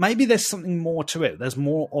maybe there's something more to it. There's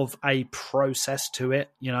more of a process to it.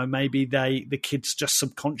 Maybe the kids just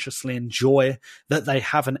subconsciously enjoy that they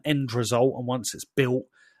have an end result, and once it's built,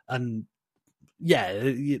 and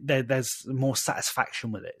there's more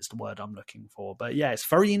satisfaction with it is the word I'm looking for. But yeah, it's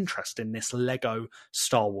very interesting, this Lego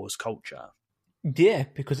Star Wars culture. Yeah,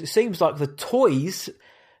 because it seems like the toys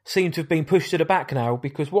seem to have been pushed to the back now,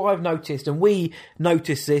 because what I've noticed, and we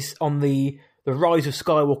noticed this on the Rise of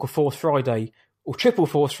Skywalker Force Friday, or Triple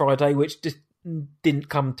Force Friday, which just didn't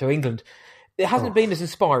come to England. It hasn't been as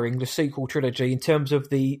inspiring, the sequel trilogy, in terms of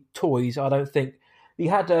the toys, I don't think. You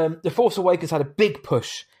had The Force Awakens had a big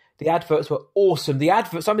push. The adverts were awesome.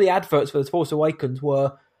 Some of the adverts for The Force Awakens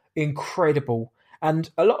were incredible. And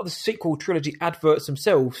a lot of the sequel trilogy adverts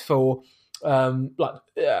themselves for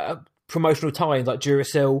promotional tie-ins like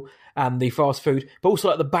Duracell and the fast food, but also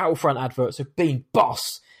like the Battlefront adverts have been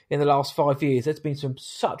boss in the last 5 years. There's been some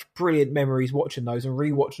such brilliant memories watching those and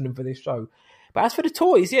rewatching them for this show. But as for the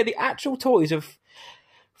toys, the actual toys have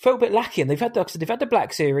felt a bit lacking. They've had the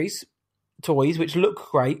Black Series toys, which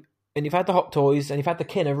look great, and you've had the Hot Toys, and you've had the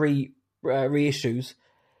Kenner reissues,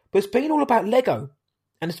 but it's been all about Lego,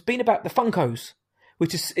 and it's been about the Funkos,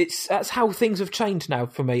 that's how things have changed now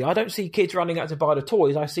for me. I don't see kids running out to buy the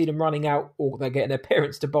toys. I see them running out, or they're getting their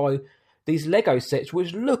parents to buy these Lego sets,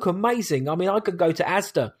 which look amazing. I mean, I could go to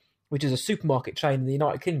Asda, which is a supermarket chain in the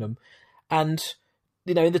United Kingdom, and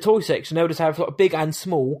in the toy section they'll just have like big and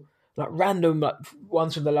small, like random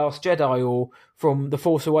ones from The Last Jedi or from The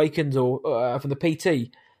Force Awakens or from the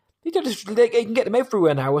PT. You can get them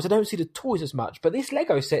everywhere now, as I don't see the toys as much. But these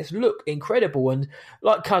Lego sets look incredible. And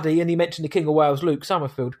like Cuddy, and he mentioned the King of Wales, Luke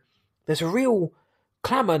Summerfield, there's a real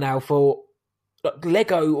clamour now for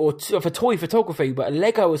Lego or for toy photography, but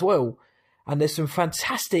Lego as well. And there's some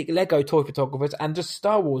fantastic Lego toy photographers and just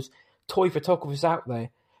Star Wars toy photographers out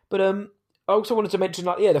there. But I also wanted to mention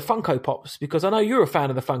the Funko Pops, because I know you're a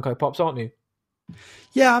fan of the Funko Pops, aren't you?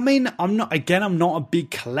 Yeah, I mean, I'm not a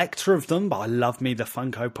big collector of them, but I love me the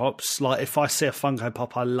Funko Pops. Like, if I see a Funko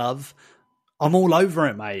Pop I love, I'm all over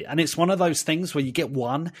it, mate. And it's one of those things where you get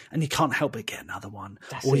one and you can't help but get another one.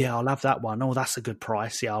 Yeah, I'll have that one. Oh, that's a good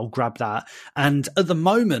price. Yeah, I'll grab that. And at the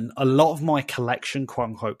moment, a lot of my collection, quote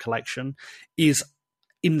unquote collection, is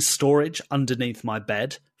in storage underneath my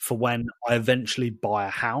bed for when I eventually buy a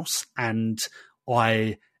house and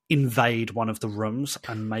I invade one of the rooms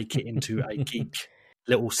and make it into a geek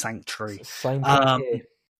little sanctuary. Same thing here.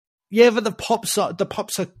 Yeah, but the pops are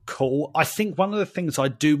cool. I think one of the things I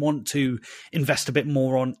do want to invest a bit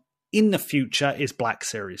more on in the future is Black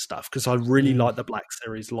Series stuff, because I really like the Black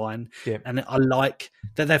Series line. Yeah. And I like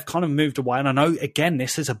that they've kind of moved away. And I know, again,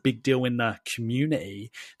 this is a big deal in the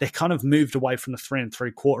community. They've kind of moved away from the 3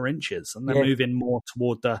 3/4 inches, and they're moving more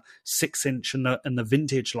toward the 6 inch and the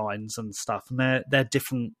vintage lines and stuff. And they're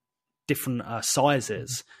different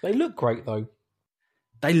sizes. They look great, though.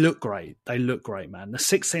 They look great. They look great, man. The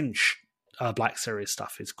 6 inch Black Series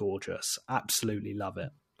stuff is gorgeous. Absolutely love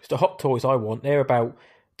it. It's the Hot Toys I want. They're about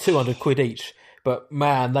 200 quid each, but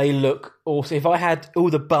man, they look awesome. If I had all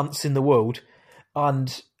the bunts in the world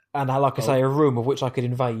and like I say, a room of which I could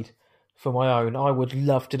invade for my own, I would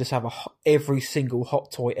love to just have every single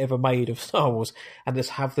Hot Toy ever made of Star Wars and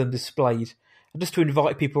just have them displayed, and just to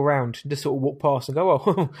invite people around and just sort of walk past and go,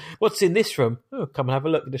 oh, what's in this room? Oh, come and have a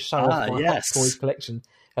look and just show off my Hot Toys collection.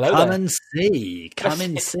 Hello Come there. and see. Come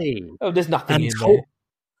and see. Oh, there's nothing in there.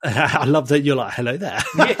 I love that you're like, hello there.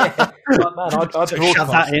 Yeah, like, man, I'd shove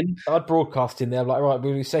that in. I'd broadcast in there. I'm like, right,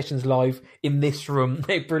 we'll do sessions live in this room.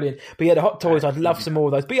 They're brilliant. But yeah, the Hot Toys, I'd love some more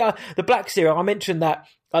of those. But yeah, the Black Series, I mentioned that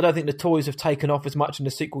I don't think the toys have taken off as much in the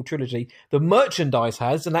sequel trilogy. The merchandise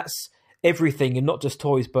has, and that's everything, and not just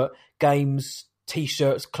toys, but games,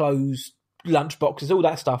 T-shirts, clothes, lunchboxes, all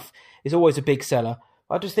that stuff is always a big seller.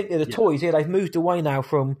 I just think that the toys, they've moved away now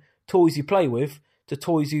from toys you play with to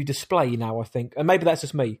toys you display now, I think. And maybe that's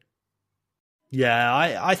just me. Yeah,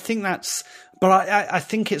 I think that's... But I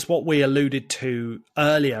think it's what we alluded to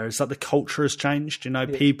earlier, is that the culture has changed. You know,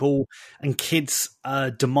 people and kids'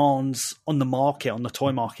 demands on the market, on the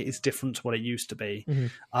toy market, is different to what it used to be.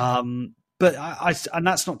 Mm-hmm. But and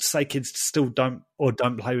that's not to say kids still don't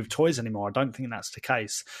play with toys anymore. I don't think that's the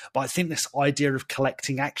case. But I think this idea of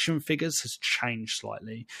collecting action figures has changed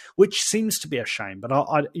slightly, which seems to be a shame. But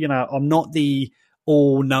I'm not the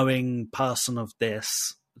all-knowing person of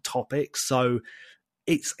this topic, so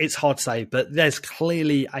it's hard to say. But there's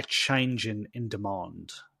clearly a change in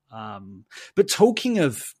demand. But talking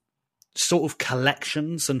of sort of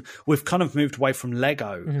collections, and we've kind of moved away from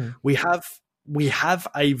Lego. Mm-hmm. We have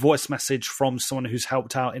a voice message from someone who's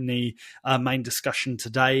helped out in the main discussion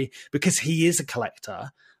today, because he is a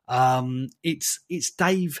collector. It's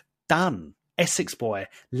Dave Dunn, Essex boy,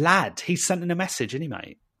 lad. He's sent in a message, isn't he,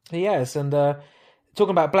 mate? He has, and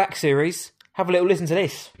talking about Black Series, have a little listen to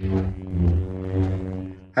this.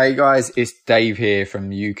 Hey guys, it's Dave here from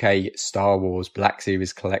the UK Star Wars Black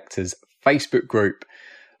Series Collectors Facebook group.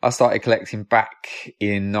 I started collecting back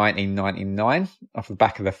in 1999 off the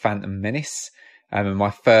back of the Phantom Menace. And my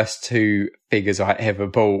first 2 figures I ever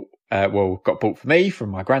bought, got bought for me from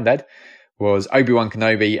my granddad, was Obi-Wan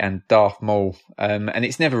Kenobi and Darth Maul. And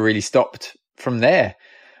it's never really stopped from there.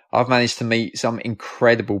 I've managed to meet some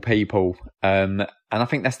incredible people. And I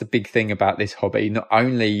think that's the big thing about this hobby, not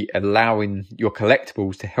only allowing your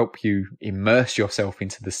collectibles to help you immerse yourself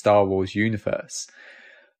into the Star Wars universe,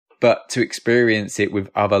 but to experience it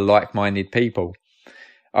with other like-minded people.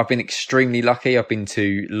 I've been extremely lucky. I've been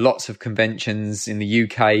to lots of conventions in the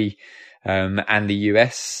UK and the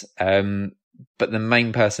US. But the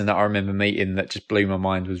main person that I remember meeting that just blew my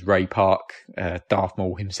mind was Ray Park, Darth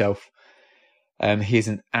Maul himself. He's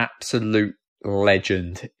an absolute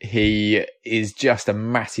legend. He is just a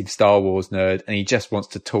massive Star Wars nerd, and he just wants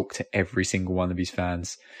to talk to every single one of his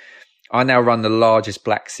fans. I now run the largest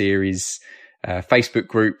Black Series Facebook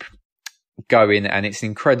group going, and it's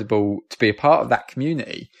incredible to be a part of that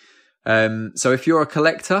community. So if you're a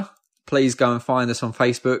collector, please go and find us on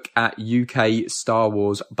Facebook at UK Star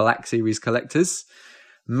Wars Black Series Collectors.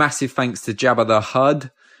 Massive thanks to Jabba the Hutt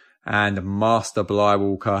and Master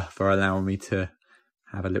Blywalker for allowing me to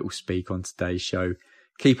have a little speak on today's show.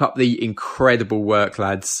 Keep up the incredible work,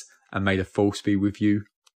 lads, and may the force be with you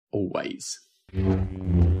always.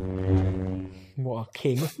 What a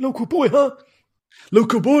king. Local boy, huh?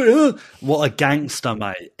 Local boy, huh? What a gangster,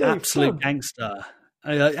 mate. Absolute gangster.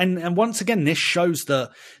 And once again, this shows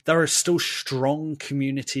that there are still strong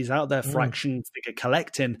communities out there for action figure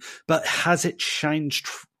collecting, but has it changed,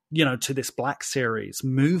 to this Black Series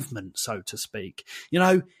movement, so to speak?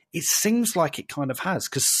 It seems like it kind of has,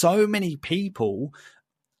 because so many people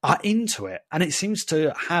are into it, and it seems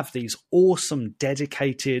to have these awesome,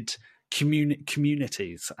 dedicated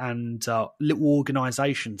communities and little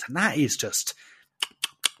organizations, and that is just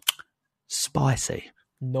spicy.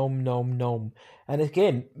 Nom, nom, nom. And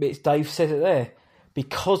again, it's Dave says it there.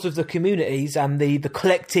 Because of the communities and the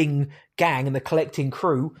collecting gang and the collecting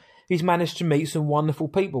crew, he's managed to meet some wonderful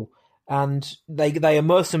people. And they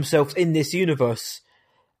immerse themselves in this universe.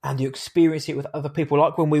 And you experience it with other people.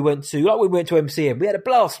 Like when we went to MCM. We had a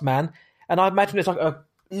blast, man. And I imagine it's like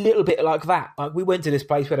little bit like that. Like, we went to this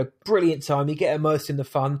place, we had a brilliant time, you get immersed in the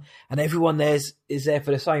fun, and everyone is there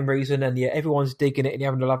for the same reason, and everyone's digging it and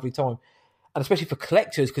you're having a lovely time. And especially for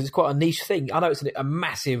collectors, because it's quite a niche thing. I know it's a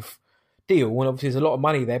massive deal, and obviously there's a lot of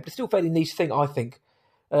money there, but it's still a fairly niche thing, I think.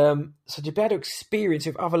 So to be able to experience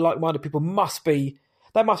it with other like-minded people must be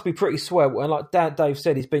pretty swell. And like Dave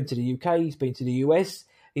said, he's been to the UK, he's been to the US,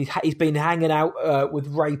 he's been hanging out with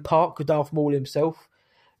Ray Park, with Darth Maul himself.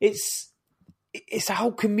 It's a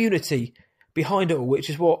whole community behind it all, which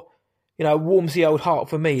is what, warms the old heart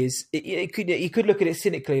for me. Is you could look at it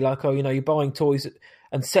cynically, like, you're buying toys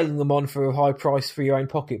and selling them on for a high price for your own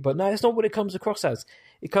pocket. But no, that's not what it comes across as.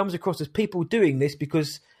 It comes across as people doing this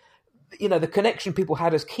because, the connection people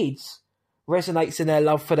had as kids resonates in their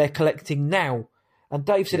love for their collecting now. And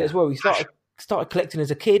Dave said it as well. He started collecting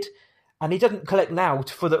as a kid, and he doesn't collect now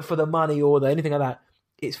for the money or anything like that.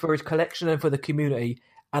 It's for his collection and for the community.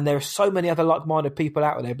 And there are so many other like-minded people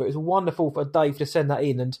out there. But it's wonderful for Dave to send that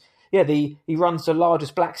in. And he runs the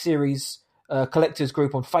largest Black Series collectors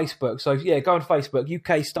group on Facebook. So go on Facebook,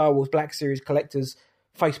 UK Star Wars Black Series Collectors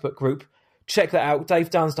Facebook group. Check that out. Dave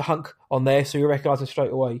Dunn's the hunk on there, so you recognise him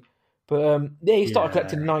straight away. But he started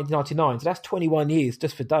collecting in 1999, so that's 21 years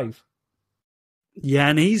just for Dave. Yeah,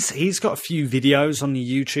 and he's got a few videos on the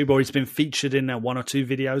YouTube, or he's been featured in one or two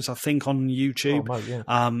videos, I think, on YouTube. Oh, mate,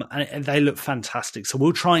 yeah. And they look fantastic. So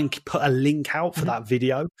we'll try and put a link out for that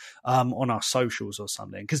video on our socials or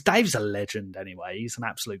something, because Dave's a legend anyway. He's an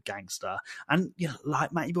absolute gangster. And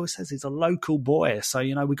like Matty Boy says, he's a local boy, so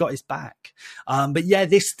we got his back. But yeah,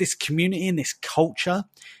 this community and this culture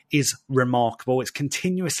is remarkable. It's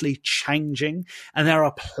continuously changing, and there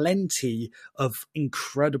are plenty of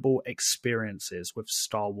incredible experiences with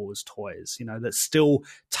Star Wars toys, that still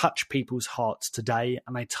touch people's hearts today,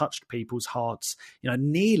 and they touched people's hearts,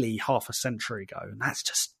 nearly half a century ago. And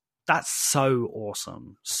that's so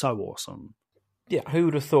awesome. So awesome. Yeah, who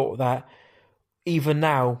would have thought that even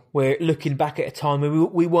now we're looking back at a time where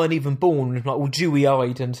we weren't even born, like all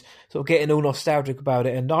dewy-eyed and sort of getting all nostalgic about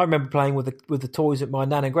it. And I remember playing with the toys at my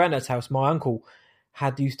nan and granddad's house. My uncle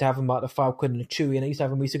used to have them, like the Falcon and the Chewie, and he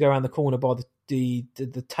used to go around the corner by the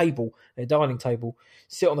table, the dining table,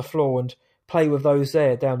 sit on the floor and play with those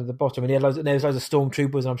there down at the bottom. And there was loads of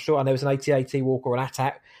stormtroopers, and there was an AT-AT walker or an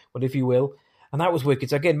AT-AT, whatever you will. And that was wicked.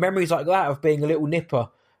 So again, memories like that of being a little nipper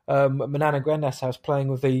at my nan and granddad's house, playing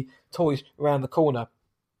with the toys around the corner.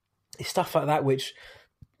 It's stuff like that which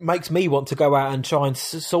makes me want to go out and try and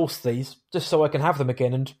source these just so I can have them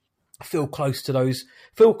again and feel close to those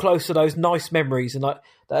nice memories, and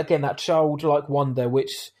that childlike wonder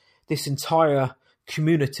which this entire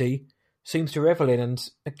community seems to revel in. And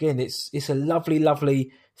again, it's a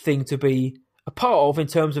lovely thing to be a part of in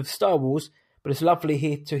terms of Star Wars. But it's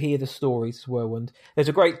lovely to hear the stories as well. And there's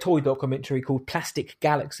a great toy documentary called Plastic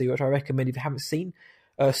Galaxy, which I recommend if you haven't seen.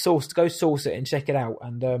 Go source it and check it out.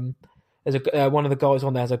 And there's one of the guys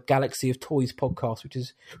on there has a Galaxy of Toys podcast, which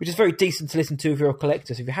is very decent to listen to if you're a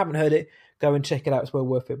collector. So if you haven't heard it, go and check it out. It's well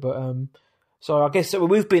worth it. But so I guess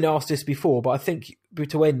we've been asked this before, but I think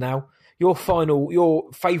to end now, your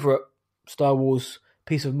favourite Star Wars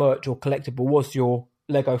piece of merch or collectible was your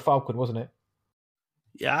Lego Falcon, wasn't it?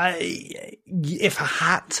 Yeah, if I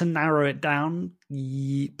had to narrow it down,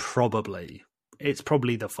 probably. It's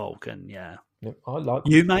probably the Falcon, yeah. I like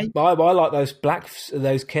you, mate. I like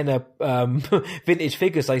those Kenner vintage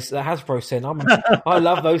figures that Hasbro sent. I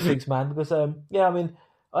love those things, man. Because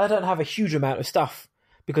I don't have a huge amount of stuff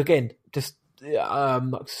because again, just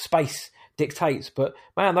like space dictates. But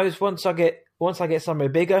man, those once I get somewhere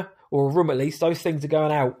bigger or a room at least, those things are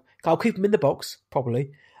going out. I'll keep them in the box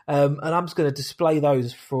probably. And I'm just going to display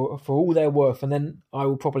those for all they're worth, and then I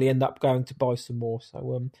will probably end up going to buy some more.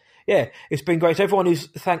 So, it's been great. So everyone who's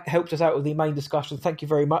helped us out with the main discussion, thank you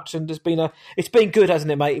very much. And it's been good,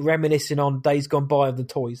 hasn't it, mate? Reminiscing on days gone by of the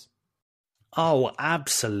toys. Oh,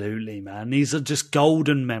 absolutely, man. These are just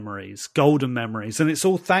golden memories. And it's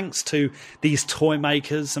all thanks to these toy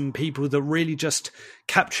makers and people that really just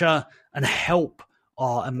capture and help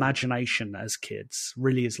our imagination as kids.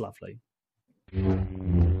 Really is lovely.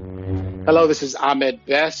 Hello, this is Ahmed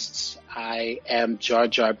Best. I am Jar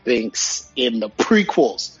Jar Binks in the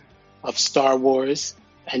prequels of Star Wars,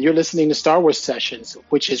 and you're listening to Star Wars Sessions,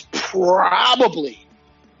 which is probably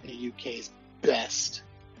the UK's best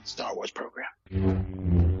Star Wars program.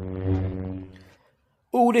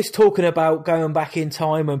 All this talking about going back in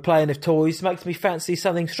time and playing with toys makes me fancy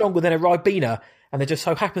something stronger than a Ribena, and there just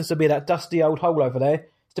so happens to be that dusty old hole over there.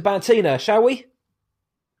 It's the Bantina, shall we?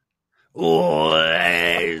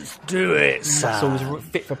 Let's do it, muscles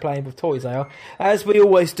fit for playing with toys, they are. As we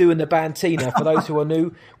always do in the Bantina, for those who are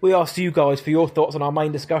new, we asked you guys for your thoughts on our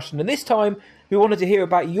main discussion. And this time, we wanted to hear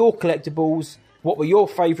about your collectibles, what were your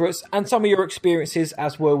favourites, and some of your experiences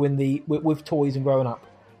as well with toys and growing up.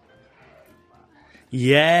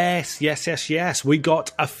 Yes. We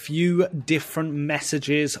got a few different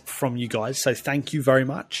messages from you guys, so thank you very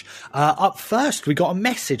much. Up first, we got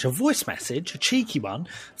a voice message, a cheeky one,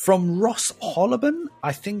 from Ross Holliban,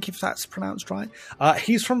 I think, if that's pronounced right.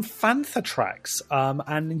 He's from Fantha Tracks,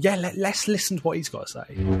 and yeah, let's listen to what he's got to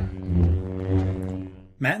say.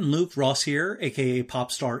 Matt and Luke, Ross here, aka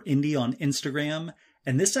Popstar Indie on Instagram.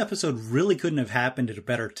 And this episode really couldn't have happened at a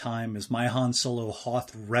better time, as my Han Solo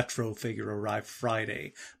Hoth retro figure arrived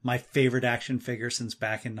Friday, my favorite action figure since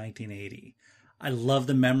back in 1980. I love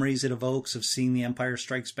the memories it evokes of seeing The Empire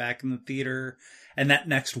Strikes Back in the theater, and that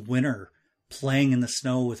next winter, playing in the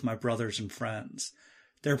snow with my brothers and friends.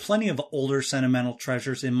 There are plenty of older sentimental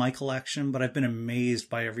treasures in my collection, but I've been amazed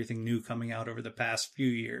by everything new coming out over the past few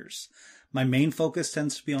years. My main focus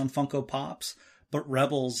tends to be on Funko Pops, but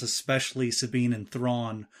Rebels, especially Sabine and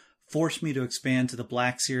Thrawn, forced me to expand to the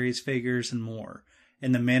Black Series figures and more.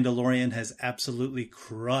 And The Mandalorian has absolutely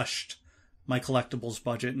crushed my collectibles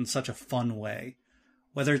budget in such a fun way.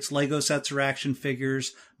 Whether it's Lego sets or action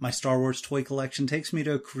figures, my Star Wars toy collection takes me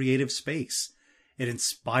to a creative space. It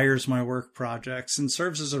inspires my work projects and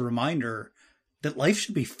serves as a reminder that life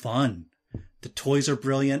should be fun. The toys are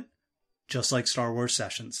brilliant, just like Star Wars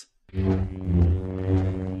Sessions.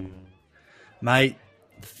 Mate,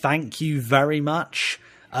 thank you very much.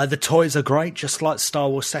 The toys are great, just like Star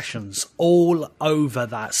Wars Sessions, all over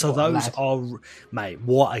that. So mate,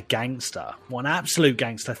 what a gangster. What an absolute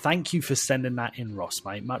gangster. Thank you for sending that in, Ross,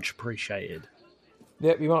 mate. Much appreciated.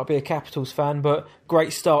 Yep, you might be a Capitals fan, but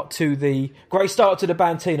great start to the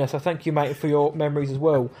Bantina, so thank you, mate, for your memories as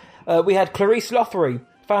well. We had Clarice Lothery,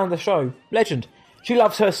 fan of the show, legend. She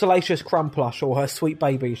loves her Salacious Crumb plush, or her sweet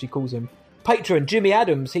baby, as she calls him. Patron Jimmy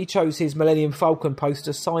Adams, he chose his Millennium Falcon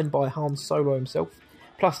poster signed by Han Solo himself,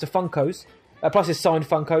 plus the Funkos, plus his signed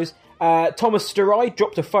Funkos. Thomas Sturai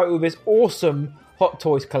dropped a photo of his awesome Hot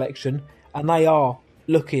Toys collection, and they are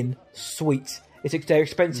looking sweet. They're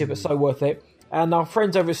expensive, but so worth it. And our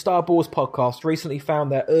friends over at Star Wars Podcast recently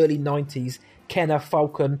found their early 90s Kenner,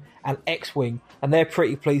 Falcon, and X-Wing, and they're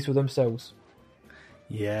pretty pleased with themselves.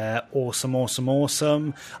 Yeah, awesome.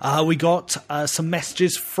 We got some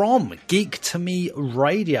messages from Geek to Me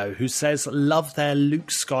Radio, who says, love their Luke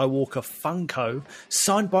Skywalker Funko,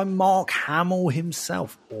 signed by Mark Hamill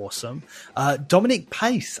himself. Awesome. Dominic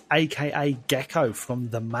Pace, a.k.a. Gecko from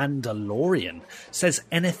The Mandalorian, says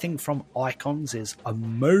anything from Icons is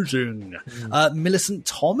amazing. Millicent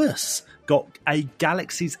Thomas got a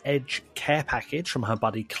Galaxy's Edge care package from her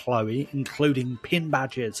buddy Chloe, including pin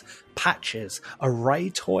badges, patches, a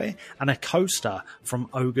Ray toy, and a coaster from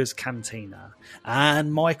Ogre's Cantina.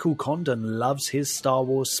 And Michael Condon loves his Star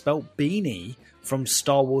Wars spelt beanie from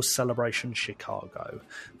Star Wars Celebration Chicago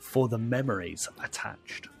for the memories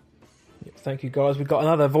attached. Thank you, guys. We've got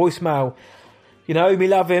another voicemail. You know, we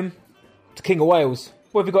love him. It's King of Wales.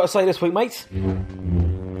 What have you got to say this week, mate?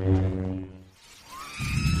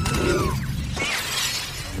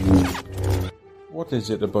 What is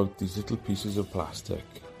it about these little pieces of plastic?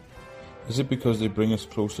 Is it because they bring us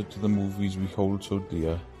closer to the movies we hold so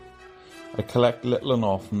dear? I collect little and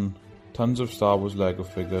often, tons of Star Wars Lego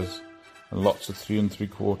figures, and lots of 3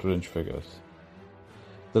 3/4 inch figures.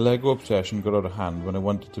 The Lego obsession got out of hand when I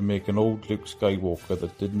wanted to make an old Luke Skywalker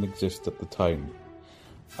that didn't exist at the time.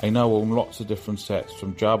 I now own lots of different sets,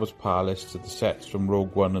 from Jabba's Palace to the sets from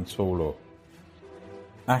Rogue One and Solo.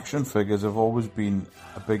 Action figures have always been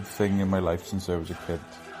a big thing in my life since I was a kid.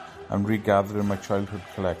 I'm regathering my childhood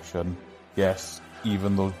collection, yes,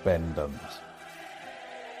 even those Ben-Duns.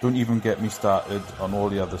 Don't even get me started on all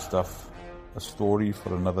the other stuff, a story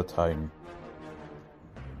for another time.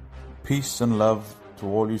 Peace and love to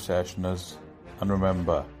all you sessioners, and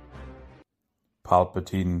remember,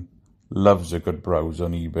 Palpatine loves a good browse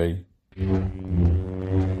on eBay.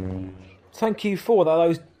 Thank you for that,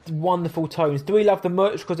 those wonderful tones. Do we love the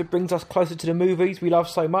merch because it brings us closer to the movies we love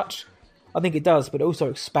so much? I think it does, but it also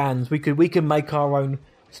expands. We can make our own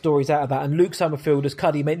stories out of that. And Luke Summerfield, as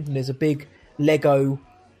Cuddy mentioned, is a big Lego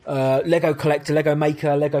collector, Lego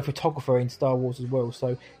maker, Lego photographer in Star Wars as well.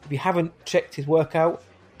 So if you haven't checked his work out,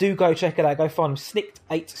 do go check it out. Go find him,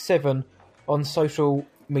 Snicked87 on social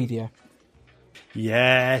media.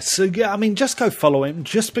 Yeah, so yeah, I mean, just go follow him.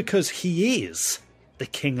 Just because he is the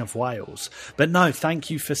King of Wales. But no, thank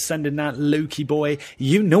you for sending that, Lukey boy,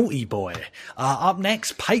 you naughty boy. Up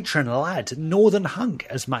next, patron lad, Northern Hunk,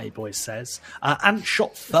 as Matty Boy says. Ant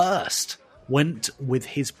Shot First went with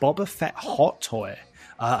his Boba Fett hot toy.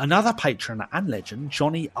 Another patron and legend,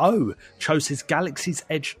 Johnny O, chose his Galaxy's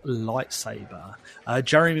Edge lightsaber.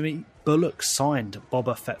 Jeremy Bullock signed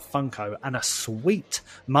Boba Fett Funko and a sweet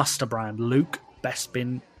Muster Brand Luke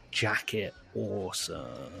Bespin jacket.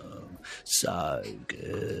 Awesome. So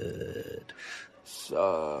good.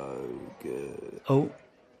 So good. Oh,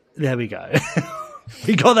 there we go.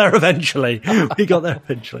 We got there eventually. Caught me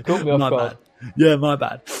off guard. Yeah, my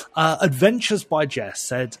bad. Adventures by Jess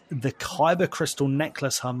said the Kyber crystal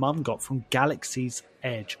necklace her mum got from Galaxy's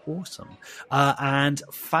Edge. Awesome. And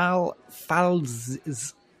Falzifa?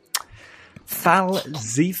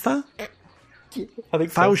 Falzifa?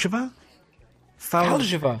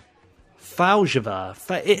 Falxifer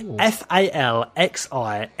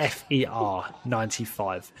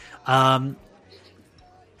 95.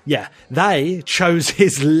 Yeah, they chose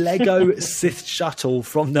his Lego Sith shuttle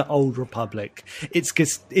from the Old Republic. It's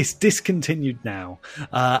discontinued now.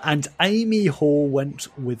 And Amy Hall went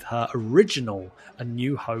with her original A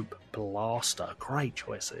New Hope blaster. Great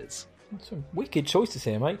choices. Some wicked choices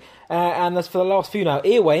here, mate. And as for the last few now,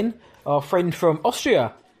 Earwyn, our friend from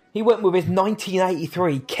Austria, he went with his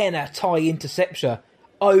 1983 Kenner TIE Interceptor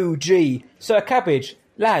OG. Sir Cabbage,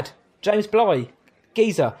 Lad, James Bly,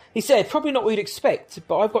 Geezer. He said, probably not what you'd expect,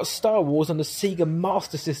 but I've got Star Wars on the Sega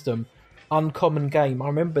Master System. Uncommon game. I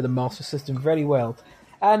remember the Master System very well.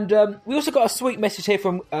 And we also got a sweet message here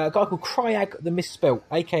from a guy called Cryag the Misspelt,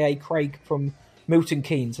 a.k.a. Craig from Milton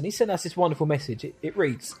Keynes. And he sent us this wonderful message. It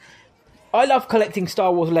reads, I love collecting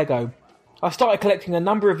Star Wars Lego. I started collecting a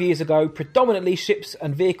number of years ago, predominantly ships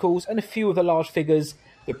and vehicles, and a few of the large figures,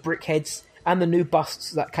 the brickheads, and the new busts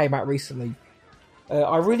that came out recently.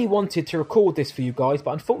 I really wanted to record this for you guys,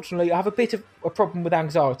 but unfortunately I have a bit of a problem with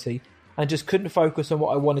anxiety and just couldn't focus on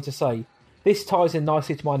what I wanted to say. This ties in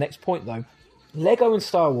nicely to my next point though. Lego and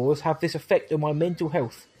Star Wars have this effect on my mental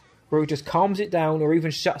health, where it just calms it down or even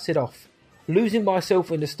shuts it off. Losing myself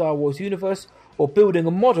in the Star Wars universe, or building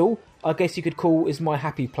a model, I guess you could call is my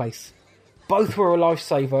happy place. Both were a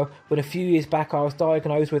lifesaver when a few years back I was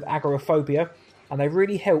diagnosed with agoraphobia, and they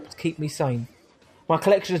really helped keep me sane. My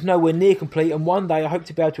collection is nowhere near complete, and one day I hope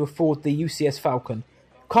to be able to afford the UCS Falcon.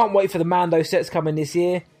 Can't wait for the Mando sets coming this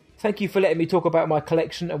year. Thank you for letting me talk about my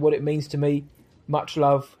collection and what it means to me. Much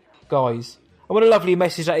love, guys. And what a lovely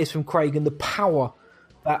message that is from Craig, and the power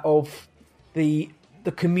that of the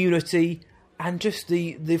community and just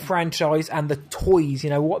the franchise and the toys, you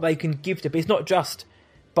know, what they can give to people. It's not just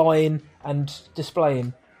buying and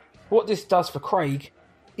displaying. What this does for Craig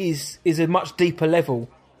is a much deeper level,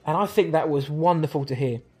 and I think that was wonderful to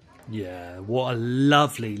hear. Yeah, what a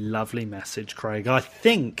lovely, lovely message, Craig. I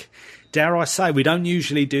think, dare I say, we don't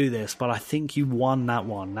usually do this, but I think you won that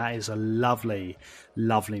one. That is a lovely,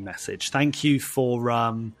 lovely message. Thank you for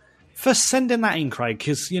sending that in, Craig,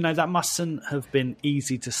 because, you know, that mustn't have been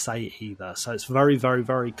easy to say either. So it's very, very,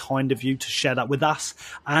 very kind of you to share that with us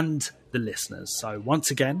and the listeners. So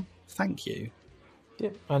once again, thank you.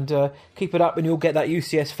 Yeah, and keep it up and you'll get that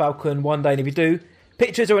UCS Falcon one day. And if you do,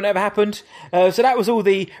 pictures or it never happened. So that was all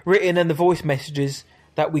the written and the voice messages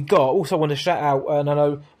that we got. Also, I want to shout out, and I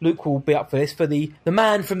know Luke will be up for this, for the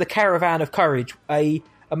man from the Caravan of Courage, a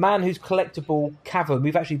man whose collectible cavern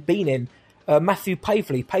we've actually been in, Matthew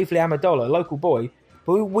Pavley Amendola, local boy.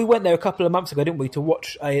 But we went there a couple of months ago, didn't we, to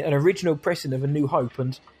watch an original pressing of A New Hope,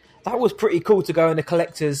 and that was pretty cool to go in a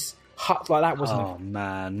collector's hut like that, wasn't it? Oh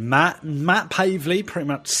man, Matt Pavley pretty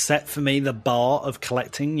much set for me the bar of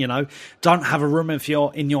collecting. You know, don't have a room if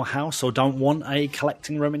you're in your house, or don't want a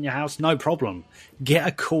collecting room in your house, no problem. Get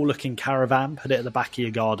a cool looking caravan, put it at the back of your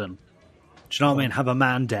garden. Do you know what I mean? Have a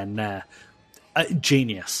man den there.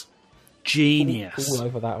 Genius. All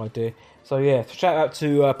over that idea. So yeah, shout out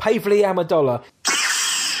to Pavley Amendola.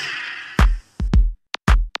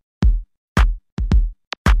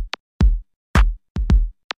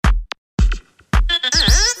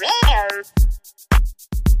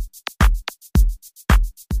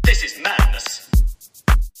 This is madness.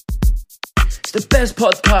 It's the best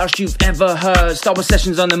podcast you've ever heard. Star Wars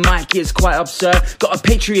Sessions on the mic is quite absurd. Got a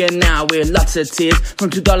Patreon now with lots of tiers. From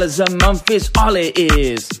 $2 a month is all it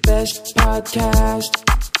is. Best podcast.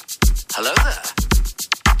 Hello there.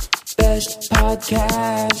 Best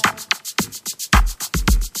podcast.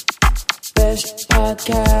 Best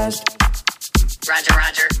podcast. Roger,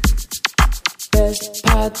 roger. Best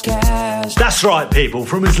podcast. That's right, people.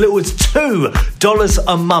 From as little as $2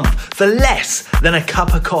 a month for less than a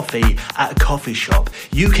cup of coffee at a coffee shop,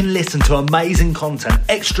 you can listen to amazing content,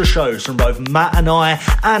 extra shows from both Matt and I,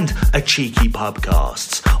 and a cheeky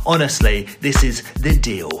pubcasts. Honestly, this is the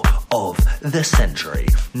deal of the century.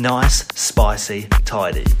 Nice, spicy,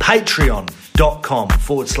 tidy.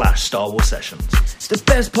 Patreon.com/Star Wars Sessions. It's the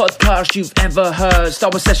best podcast you've ever heard. Star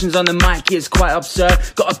Wars Sessions on the mic is quite absurd.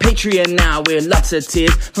 Got a Patreon now with lots of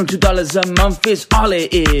tiers. From $2 a month is all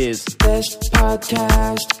it is. Best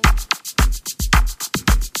podcast.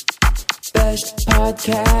 Best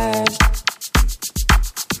podcast.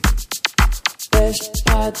 Best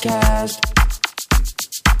podcast.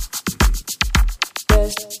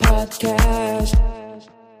 Best podcast.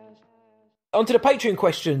 On to the Patreon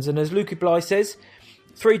questions, and as Lukey Bly says,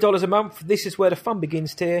 $3 a month, this is where the fun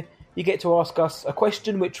begins tier. You get to ask us a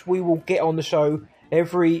question which we will get on the show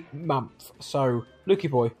every month. So,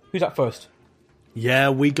 Lukey boy, who's up first? Yeah,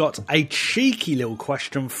 we got a cheeky little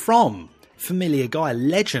question from familiar guy,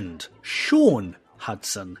 legend, Sean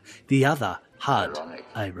Hudson, the other Hud.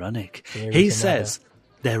 Ironic. He says,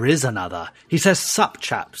 there is another. He says, sup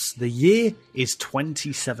chaps, the year is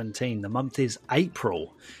 2017, the month is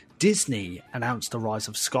April. Disney announced the rise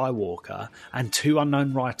of Skywalker, and 2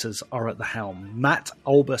 unknown writers are at the helm. Matt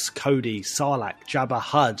Albus Cody Sarlacc, Jabba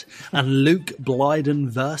Hudd, and Luke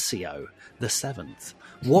Blyden Versio, the 7th.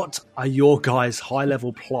 What are your guys'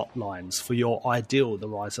 high-level plot lines for your ideal The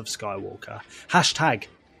Rise of Skywalker? Hashtag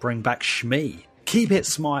bring back Shmi. Keep it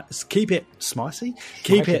spicy,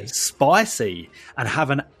 and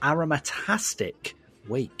have an aromatastic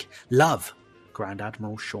week. Love, Grand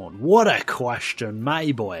Admiral Sean. What a question,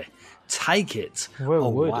 May boy. Take it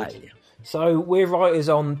away. So we're writers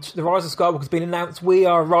on The Rise of Skywalker has been announced. We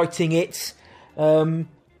are writing it.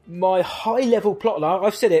 My high-level plotline,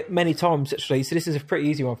 I've said it many times actually, so this is a pretty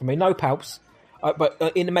easy one for me. No palps,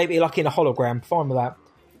 but maybe like in a hologram, fine with that.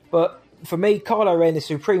 But for me, Kylo Ren is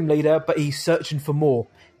Supreme Leader, but he's searching for more.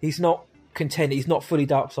 He's not content. He's not fully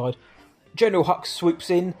dark side. General Hux swoops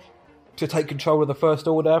in to take control of the First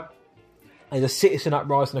Order. There's a citizen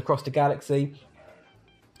uprising across the galaxy.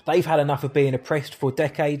 They've had enough of being oppressed for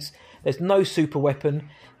decades. There's no super weapon.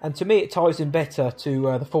 And to me, it ties in better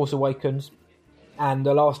to The Force Awakens and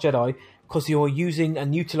The Last Jedi, because you're using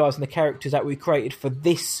and utilising the characters that we created for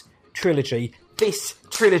this trilogy.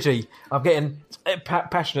 I'm getting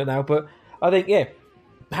passionate now, but I think, yeah,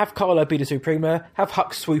 have Kylo be the Supreme Leader, have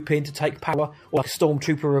Hux swoop in to take power, or like a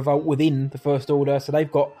Stormtrooper revolt within the First Order, so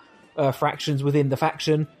they've got fractions within the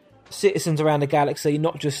faction. Citizens around the galaxy,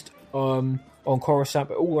 not just on Coruscant,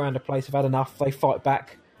 but all around the place have had enough. They fight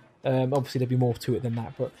back. Obviously, there'd be more to it than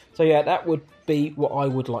that. But so, yeah, that would be what I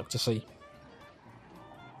would like to see.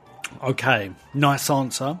 Okay, nice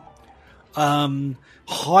answer.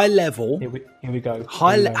 High level. Here we go.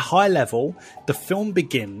 High level. The film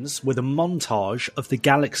begins with a montage of the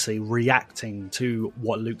galaxy reacting to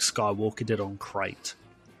what Luke Skywalker did on Crate.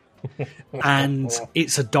 And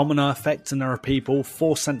it's a domino effect, and there are people,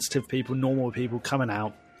 Force-sensitive people, normal people coming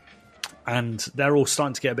out, and they're all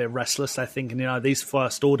starting to get a bit restless. They're thinking, these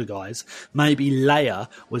First Order guys, maybe Leia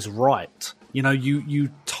was right.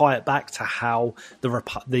 You tie it back to how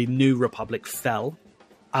the New Republic fell.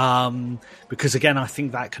 Because again, I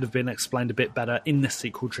think that could have been explained a bit better in the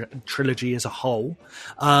sequel trilogy as a whole.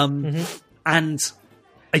 And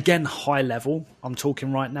again, high level, I'm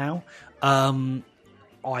talking right now.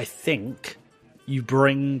 I think you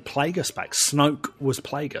bring Plagueis back. Snoke was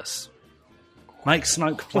Plagueis. Make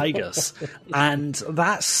Snoke Plagueis. And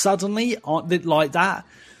that suddenly, like that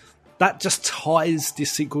just ties the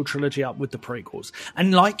sequel trilogy up with the prequels.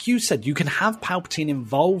 And like you said, you can have Palpatine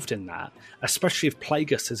involved in that, especially if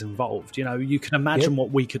Plagueis is involved. You can imagine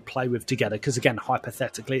what we could play with together. Because again,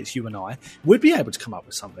 hypothetically, it's you and I. We'd be able to come up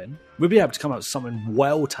with something. We'd be able to come up with something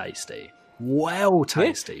well tasty.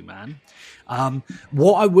 Man.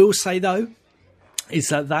 What I will say though is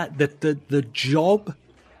that the job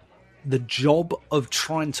of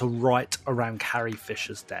trying to write around Carrie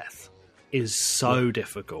Fisher's death is so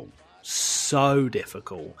difficult.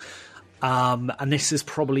 And this is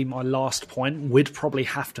probably my last point. We'd probably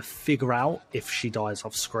have to figure out if she dies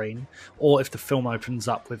off screen or if the film opens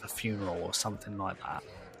up with a funeral or something like that.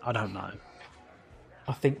 I don't know.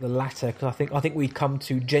 I think the latter, because I think we'd come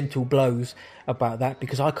to gentle blows about that,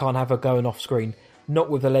 because I can't have her going off screen. Not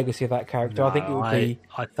with the legacy of that character. No, I think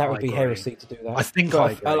it would be heresy to do that. I think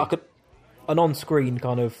I agree. Like an on-screen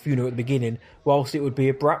kind of funeral at the beginning, whilst it would be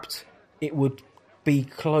abrupt, it would be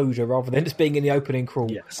closure rather than just being in the opening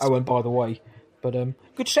crawl. Yes. Oh, and by the way, but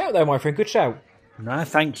good shout there, my friend. Good shout. No,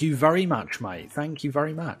 thank you very much, mate. Thank you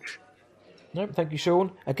very much. No, thank you,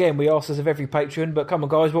 Sean. Again, we asked this of every patron, but come on,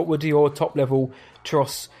 guys, what would your top-level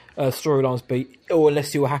Tross storylines be? Or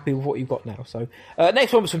unless you're happy with what you've got now. So,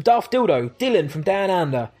 next one was from Daft Dildo, Dylan from Down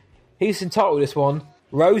Under. He's entitled this one,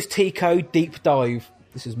 Rose Tico Deep Dive.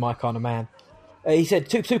 This is my kind of man. He said,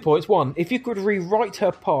 two points. One, if you could rewrite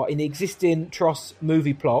her part in the existing Tross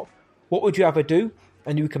movie plot, what would you have her do?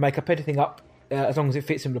 And you can make up anything up as long as it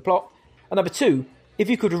fits in the plot. And number two, if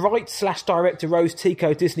you could write/direct a Rose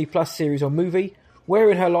Tico Disney Plus series or movie, where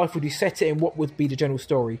in her life would you set it and what would be the general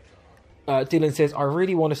story? Dylan says, I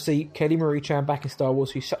really want to see Kelly Marie Tran back in Star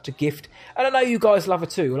Wars. She's such a gift. And I know you guys love her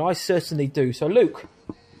too, and I certainly do. So, Luke,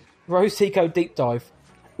 Rose Tico Deep Dive.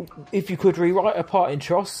 If you could rewrite a part in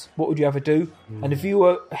Tross, what would you ever do? And if you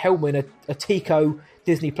were helming a Tico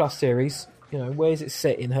Disney Plus series, where is it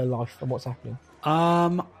set in her life and what's happening?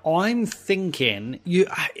 I'm thinking you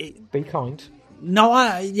be kind. No,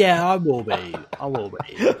 I will be. I will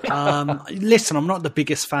be. Listen, I'm not the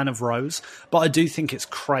biggest fan of Rose, but I do think it's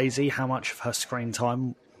crazy how much of her screen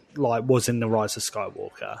time was in The Rise of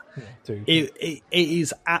Skywalker. It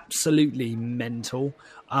is absolutely mental.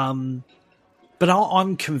 But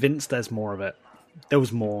I'm convinced there's more of it. There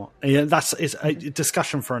was more. That's a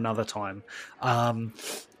discussion for another time.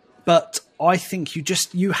 But I think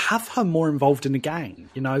you have her more involved in the gang,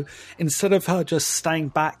 instead of her just staying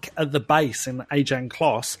back at the base in Ajan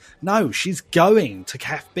Kloss. No, she's going to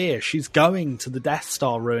Kef Bir. She's going to the Death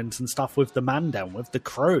Star ruins and stuff with the Mandem, with the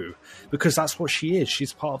crew, because that's what she is.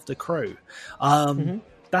 She's part of the crew.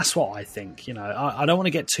 That's what I think. I don't want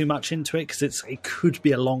to get too much into it because it could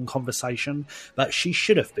be a long conversation, but she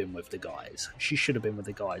should have been with the guys.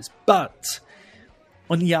 But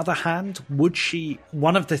on the other hand, would she...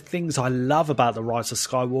 One of the things I love about The Rise of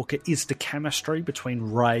Skywalker is the chemistry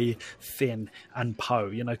between Rey, Finn, and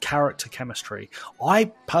Poe. Character chemistry.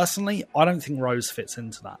 I don't think Rose fits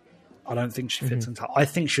into that. I don't think she fits into that. I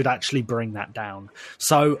think she'd actually bring that down.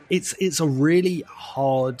 So it's a really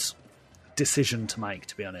hard decision to make,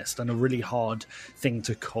 to be honest, and a really hard thing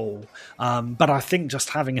to call. But I think just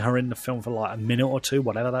having her in the film for like a minute or two,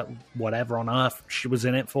 whatever on earth she was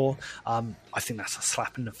in it for, I think that's a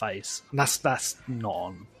slap in the face. And that's not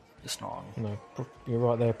on. It's not on. No, you're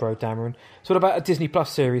right there, bro, Dameron. So what about a Disney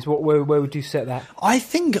Plus series? Where would you set that? I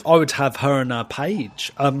think I would have her and her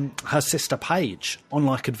Paige, her sister Paige, on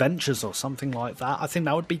like Adventures or something like that. I think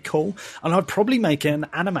that would be cool. And I'd probably make it an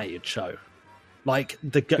animated show. Like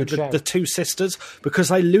the two sisters, because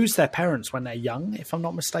they lose their parents when they're young, if I'm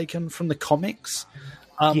not mistaken, from the comics.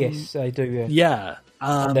 Yes, they do. Yeah,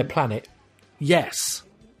 on their planet. Yes.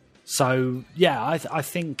 So yeah, I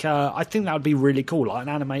think that would be really cool, like an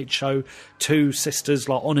animated show, two sisters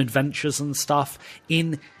like on adventures and stuff.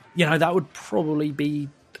 That would probably be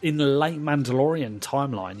in the late Mandalorian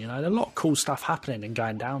timeline. There's a lot of cool stuff happening and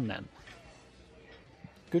going down then.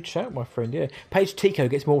 Good shout, my friend, yeah. Paige Tico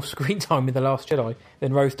gets more screen time in The Last Jedi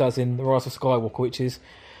than Rose does in The Rise of Skywalker, which is...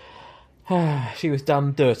 she was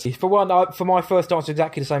done dirty. For my first answer,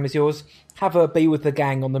 exactly the same as yours. Have her be with the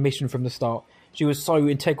gang on the mission from the start. She was so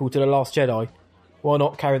integral to The Last Jedi. Why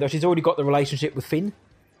not carry that? She's already got the relationship with Finn,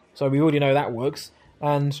 so we already know that works.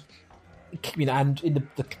 And and in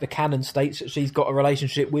the canon states that she's got a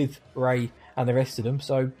relationship with Rey and the rest of them,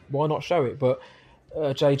 so why not show it? But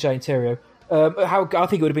JJ and Terrio... I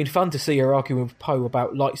think it would have been fun to see her arguing with Poe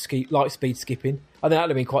about light speed skipping. I think that would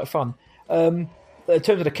have been quite fun. In terms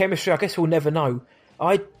of the chemistry, I guess we'll never know.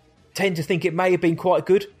 I tend to think it may have been quite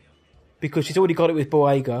good because she's already got it with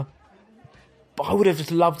Boyega. But I would have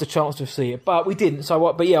just loved the chance to see it, but we didn't.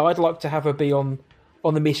 But yeah, I'd like to have her be on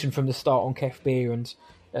the mission from the start on Kef Bir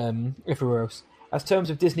and everywhere else. As terms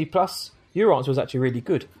of Disney Plus. Your answer was actually really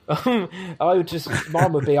good. Mine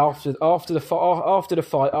would be after the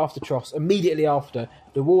fight, after Tross, immediately after.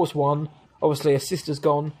 The war's won, obviously her sister's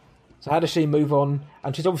gone, so how does she move on?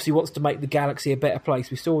 And she obviously wants to make the galaxy a better place.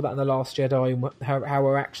 We saw that in The Last Jedi and how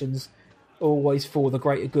her actions are always for the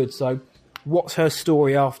greater good. So what's her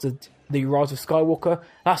story after The Rise of Skywalker?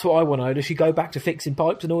 That's what I want to know. Does she go back to fixing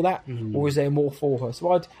pipes and all that? Or is there more for her? So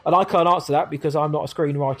I can't answer that because I'm not a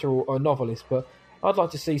screenwriter or a novelist, but I'd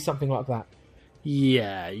like to see something like that.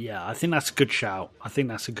 Yeah, I think that's a good shout.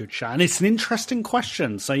 And it's an interesting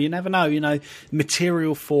question, so you never know,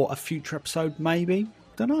 material for a future episode, maybe.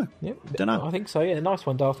 Don't know. Yeah, don't know. I think so, yeah. Nice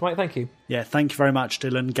one, Daft, mate. Thank you. Yeah, thank you very much,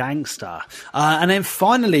 Dylan Gangster. And then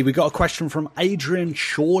finally, we got a question from Adrian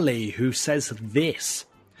Shawley, who says this.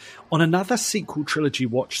 On another sequel trilogy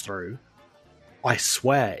watch through, I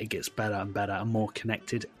swear it gets better and better and more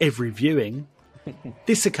connected every viewing.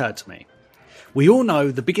 This occurred to me. We all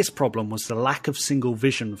know the biggest problem was the lack of single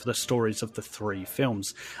vision for the stories of the 3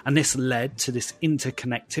 films, and this led to this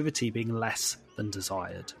interconnectivity being less than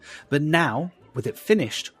desired. But now, with it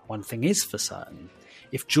finished, one thing is for certain.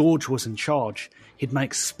 If George was in charge, he'd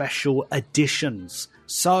make special additions.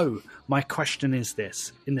 So, my question is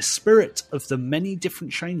this. In the spirit of the many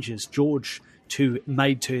different changes George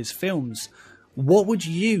made to his films, what would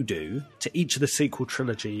you do to each of the sequel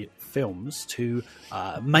trilogy films to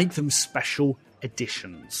make them special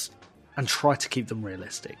editions and try to keep them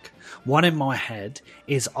realistic? One in my head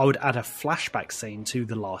is I would add a flashback scene to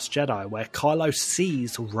The Last Jedi where Kylo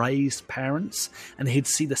sees Rey's parents and he'd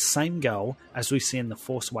see the same girl as we see in The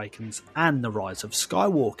Force Awakens and The Rise of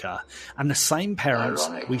Skywalker, and the same parents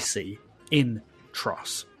we see in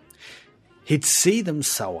TROS. He'd see them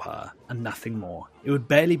sell her and nothing more. It would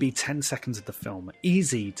barely be 10 seconds of the film,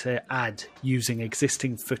 easy to add using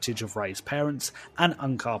existing footage of Rey's parents and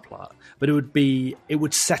Unkar Plutt, but it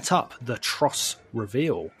would set up the TROS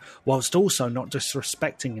reveal, whilst also not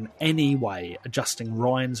disrespecting in any way adjusting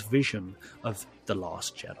Ryan's vision of The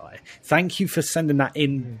Last Jedi. Thank you for sending that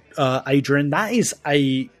in, Adrian. That is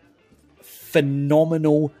a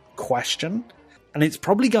phenomenal question. And it's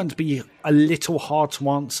probably going to be a little hard to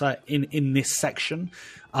answer in this section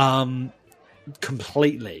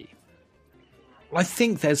completely. I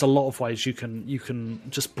think there's a lot of ways you can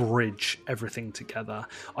just bridge everything together.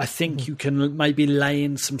 I think you can maybe lay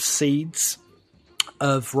in some seeds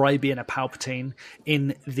of Rey being a Palpatine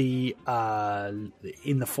in the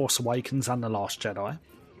Force Awakens and The Last Jedi.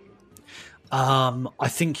 I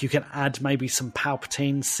think you can add maybe some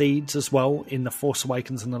Palpatine seeds as well in The Force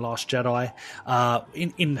Awakens and The Last Jedi,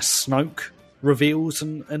 in the Snoke reveals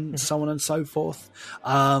and so on and so forth.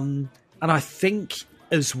 And I think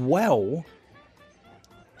as well,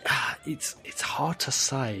 it's hard to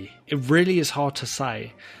say. It really is hard to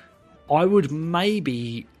say. I would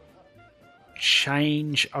maybe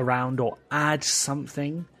change around or add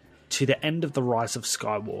something to the end of The Rise of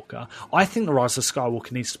Skywalker. I think The Rise of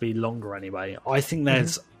Skywalker needs to be longer anyway. I think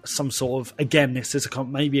there's some sort of... Again, this is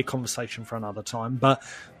maybe a conversation for another time, but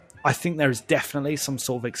I think there is definitely some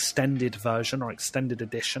sort of extended version or extended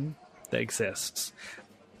edition that exists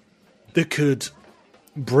that could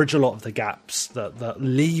bridge a lot of the gaps that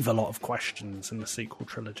leave a lot of questions in the sequel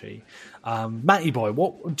trilogy. Matty Boy,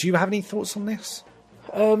 do you have any thoughts on this?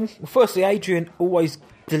 Firstly, Adrian always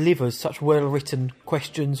delivers such well-written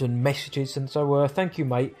questions and messages, and so thank you,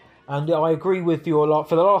 mate. And I agree with you a lot.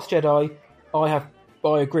 For The Last Jedi,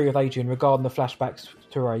 I agree with Adrian regarding the flashbacks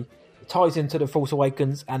to Rey. It ties into The Force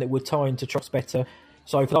Awakens, and it would tie into TROS better.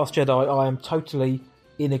 So for The Last Jedi, I am totally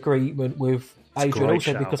in agreement with Adrian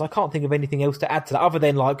also, because I can't think of anything else to add to that, other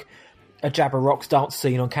than like a Jabba Rocks dance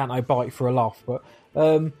scene on Canto Bight for a laugh. But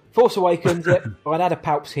Force Awakens, I'd add a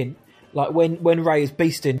Palps hint. Like when Rey is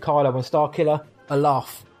beasting Kylo and Starkiller, a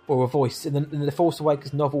laugh or a voice. And the Force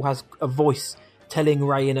Awakens novel has a voice telling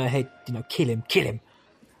Rey in her head, kill him. Get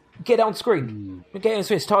it on screen. Get it on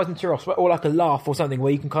screen. It ties into TROS, or like a laugh or something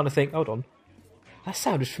where you can kind of think, hold on, that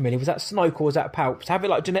sounded familiar. Was that Snoke or was that Palps? Have it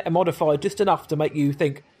like genetic modified just enough to make you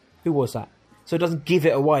think, who was that? So it doesn't give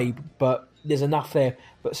it away, but there's enough there.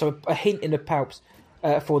 But so a hint in the Palps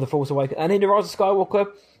for the Force Awakens. And in The Rise of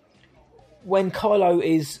Skywalker, when Kylo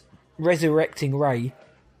is resurrecting Rey,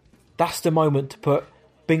 that's the moment to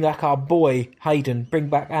bring back our boy Hayden, bring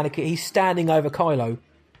back Anakin. He's standing over Kylo.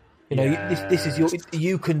 This is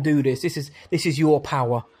you can do this. This is your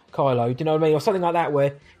power, Kylo. Do you know what I mean? Or something like that,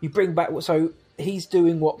 where you bring back. So he's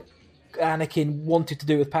doing what Anakin wanted to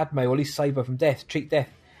do with Padme, or at least save her from death, cheat death.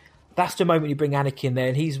 That's the moment you bring Anakin there,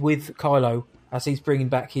 and he's with Kylo as he's bringing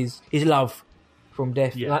back his love from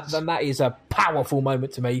death. Yes. And that is a powerful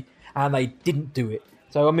moment to me, and they didn't do it.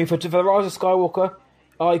 So, I mean, for The Rise of Skywalker,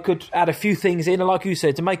 I could add a few things in, and like you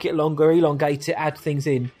said, to make it longer, elongate it, add things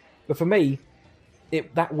in. But for me,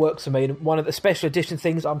 that works for me. And one of the special edition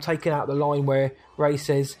things, I'm taking out the line where Rey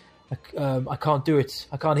says, I can't do it,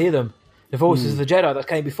 I can't hear them. The voices of the Jedi that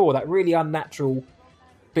came before, that really unnatural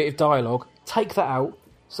bit of dialogue, take that out.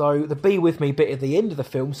 So the "Be With Me" bit at the end of the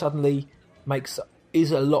film suddenly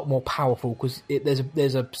is a lot more powerful, because there's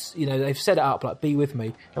a they've set it up like "Be with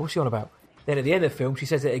me." Now, what's she on about? Then at the end of the film, she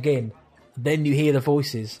says it again. Then you hear the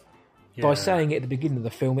voices. Yeah. By saying it at the beginning of the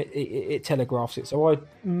film, it telegraphs it. So I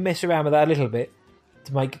mess around with that a little bit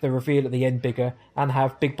to make the reveal at the end bigger, and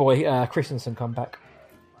have big boy Christensen come back.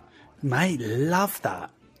 Mate, love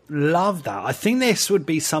that. I think this would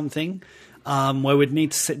be something where we'd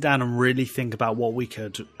need to sit down and really think about what we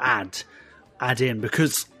could add in,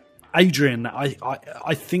 because Adrian,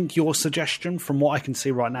 I think your suggestion, from what I can see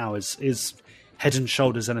right now, is head and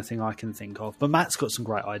shoulders anything I can think of. But Matt's got some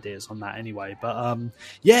great ideas on that anyway. But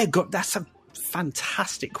that's a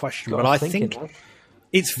fantastic question. But I think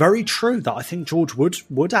it's very true that I think George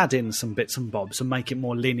would add in some bits and bobs and make it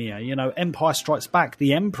more linear. You know, Empire Strikes Back,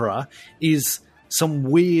 the Emperor is some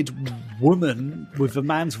weird woman with a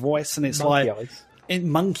man's voice, and it's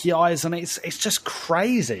monkey eyes, and it's just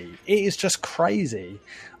crazy. It is just crazy.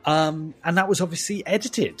 And that was obviously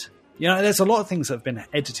edited. You know, there's a lot of things that have been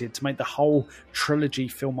edited to make the whole trilogy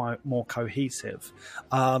feel more cohesive.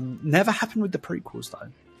 Never happened with the prequels, though.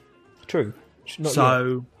 True.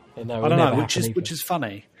 So I don't know, which is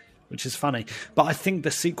funny. But I think the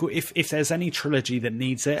sequel, if there's any trilogy that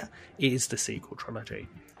needs it, it is the sequel trilogy.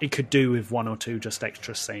 It could do with one or two just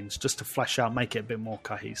extra scenes, just to flesh out, make it a bit more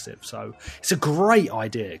cohesive. So it's a great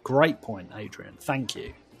idea. Great point, Adrian. Thank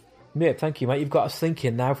you. Yeah, thank you, mate. You've got us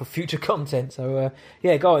thinking now for future content. So,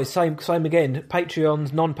 guys, same again.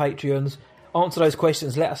 Patreons, non-Patreons, answer those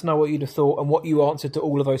questions. Let us know what you'd have thought and what you answered to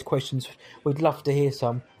all of those questions. We'd love to hear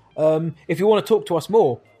some. If you want to talk to us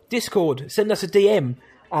more, Discord, send us a DM.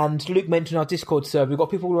 And Luke mentioned our Discord server. We've got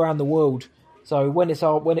people all around the world. So when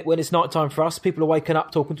it's night time for us, people are waking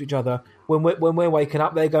up talking to each other. When we're waking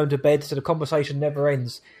up, they're going to bed. So the conversation never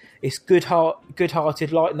ends. It's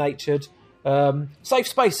good-hearted, light-natured, safe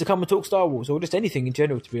space to come and talk Star Wars or just anything in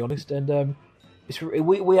general, to be honest. And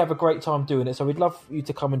we have a great time doing it. So we'd love you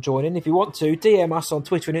to come and join in. If you want to, DM us on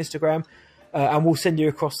Twitter and Instagram. And we'll send you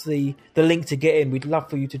across the link to get in. We'd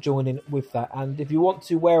love for you to join in with that. And if you want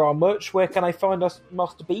to wear our merch, where can they find us,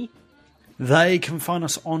 Master B? They can find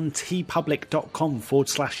us on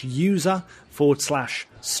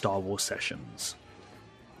tpublic.com/user/Star Wars Sessions.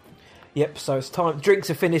 Yep, so it's time. Drinks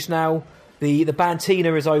are finished now. The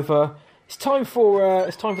Bantina is over. It's time for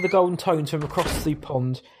the Golden Tones from across the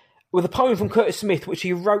pond with a poem from Curtis Smith, which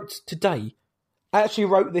he wrote today. I actually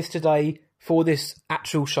wrote this today for this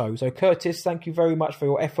actual show. So Curtis, thank you very much for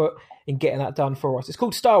your effort in getting that done for us. It's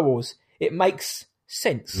called Star Wars. It makes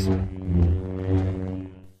sense.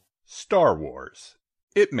 Star Wars.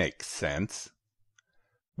 It makes sense.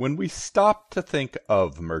 When we stop to think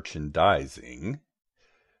of merchandising,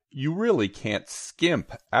 you really can't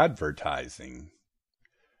skimp advertising.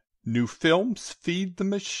 New films feed the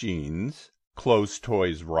machines, closed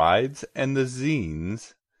toys rides, and the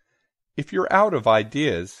zines. If you're out of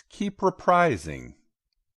ideas, keep reprising.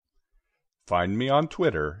 Find me on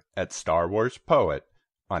Twitter at Star Wars Poet,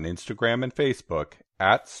 on Instagram and Facebook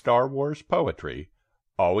at Star Wars Poetry.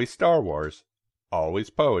 Always Star Wars, always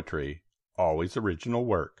poetry, always original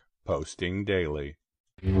work, posting daily.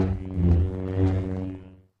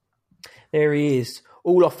 There he is,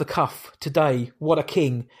 all off the cuff today. What a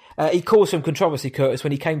king. He caused some controversy, Curtis,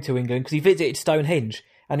 when he came to England because he visited Stonehenge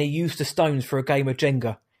and he used the stones for a game of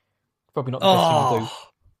Jenga. Probably not the best thing to do.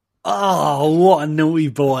 Oh, what a naughty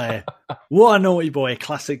boy. What a naughty boy.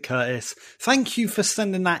 Classic Curtis. Thank you for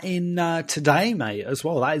sending that in today, mate, as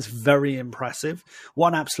well. That is very impressive. What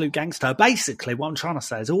an absolute gangster. Basically, what I'm trying to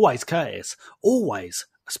say is always Curtis. Always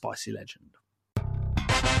a spicy legend.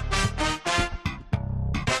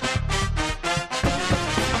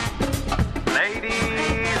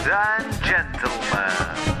 Ladies and gentlemen,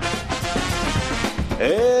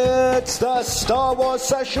 it's the Star Wars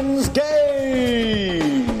Sessions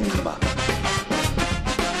game!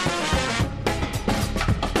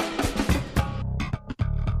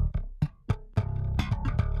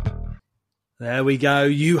 There we go.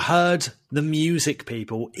 You heard the music,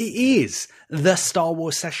 people. It is the Star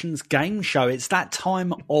Wars Sessions game show. It's that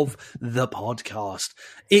time of the podcast.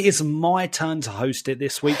 It is my turn to host it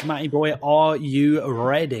this week, Matty boy. Are you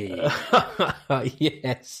ready?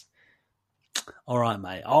 Yes. All right,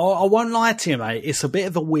 mate. I won't lie to you, mate. It's a bit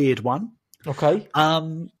of a weird one. Okay.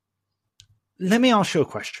 Let me ask you a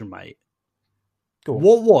question, mate. Go on.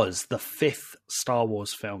 What was the 5th Star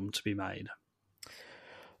Wars film to be made?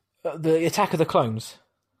 The Attack of the Clones?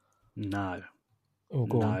 No. Oh,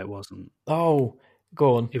 go on. No, it wasn't. Oh,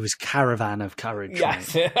 go on. It was Caravan of Courage.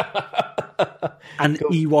 Yes. An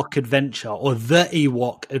Ewok Adventure, or The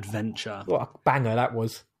Ewok Adventure. What a banger that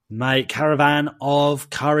was. Mate, Caravan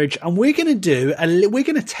of Courage. And we're going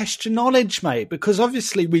to test your knowledge, mate, because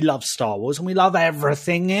obviously we love Star Wars and we love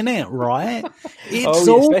everything in it, right?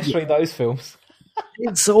 Especially those films.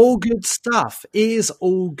 It's all good stuff. It is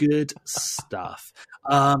all good stuff.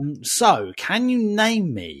 So, can you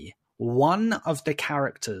name me one of the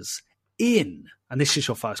characters in, and this is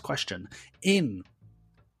your first question, in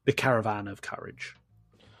the Caravan of Courage?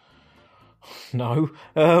 No.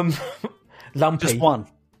 Lumpy. Just one.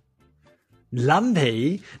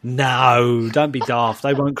 Lumpy? No, don't be daft.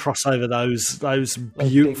 They won't cross over those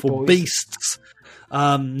beautiful beasts.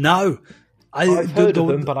 No. I've heard of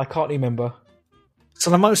them, but I can't remember. So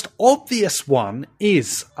the most obvious one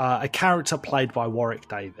is a character played by Warwick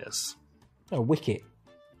Davis. Oh, Wicket.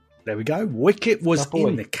 There we go. Wicket was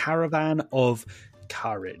in the Caravan of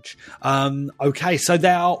Courage. Okay, so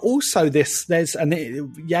there are also you've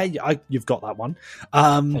got that one.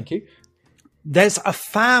 Thank you. There's a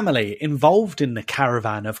family involved in the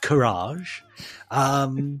Caravan of Courage.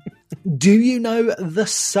 Do you know the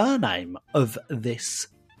surname of this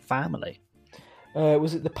family?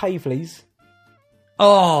 Was it the Pavleys?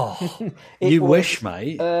 Oh, you wish,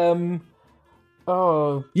 mate.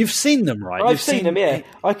 You've seen them, right? I've seen them, yeah.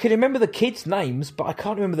 I can remember the kids' names, but I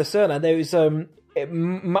can't remember the surname. There was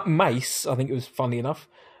Mace, I think it was, funny enough.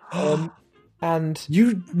 And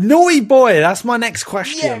you naughty boy, that's my next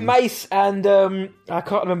question. Yeah, Mace, and I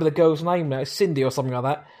can't remember the girl's name now. It's Cindy or something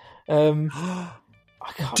like that.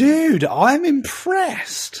 Dude, I'm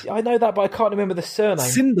impressed. I know that, but I can't remember the surname.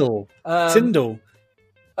 Sindel.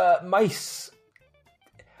 Mace.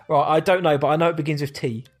 Right, I don't know, but I know it begins with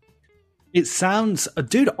T. It sounds,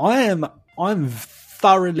 dude. I'm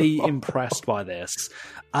thoroughly impressed by this.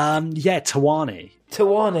 Tawani.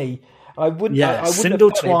 I wouldn't. Yeah, I wouldn't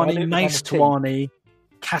Sindel have done it, Tawani, Mace Tawani,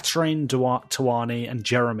 Katarine Tawani, and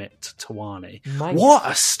Jeremit Tawani. Mace. What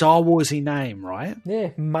a Star Warsy name, right? Yeah,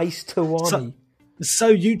 Mace Tawani. So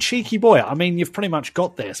you cheeky boy. I mean, you've pretty much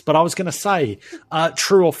got this. But I was going to say,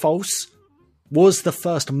 true or false, was the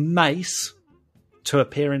first Mace to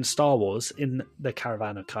appear in Star Wars in the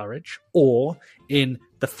Caravan of Courage or in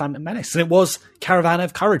the Phantom Menace? And it was Caravan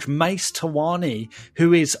of Courage, Mace Tawani,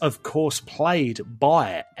 who is, of course, played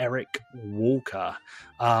by Eric Walker,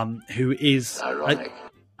 who is...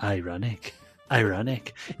 Ironic.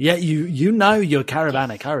 Yeah, you know your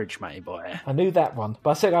Caravan of Courage, mate, boy. I knew that one.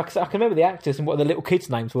 But I said I can remember the actors and what the little kids'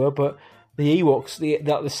 names were, but the Ewoks,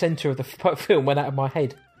 the centre of the film, went out of my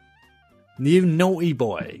head. You naughty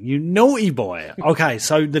boy. Okay,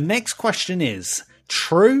 so the next question is,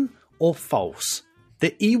 true or false?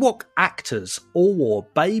 The Ewok actors all wore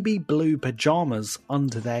baby blue pyjamas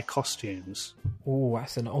under their costumes. Oh,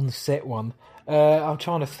 that's an on-set one. I'm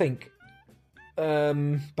trying to think.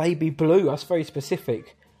 Baby blue, that's very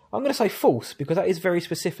specific. I'm going to say false, because that is very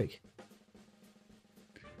specific.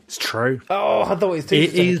 It's true. Oh, I thought it was too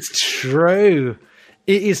It is true.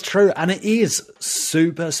 It is true, and it is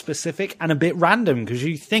super specific and a bit random because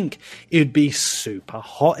you think it'd be super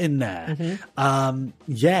hot in there.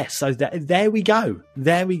 Mm-hmm. So there we go.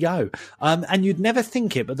 And you'd never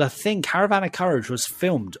think it, but the thing, Caravan of Courage was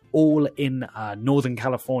filmed all in Northern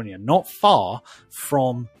California, not far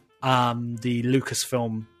from the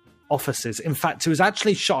Lucasfilm offices. In fact, it was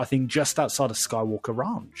actually shot, I think, just outside of Skywalker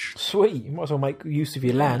Ranch. Sweet. You might as well make use of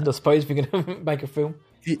your land, I suppose, if you're going to make a film.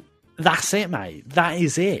 That's it, mate. That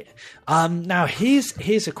is it. Now,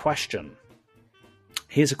 here's a question.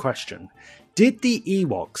 Did the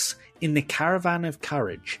Ewoks in the Caravan of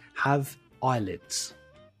Courage have eyelids?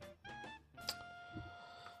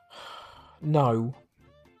 No.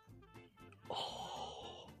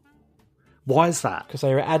 Why is that? Because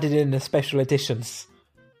they were added in the special editions.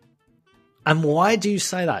 And why do you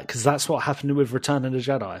say that? Because that's what happened with Return of the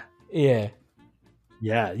Jedi. Yeah.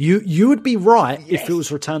 Yeah, you would be right if it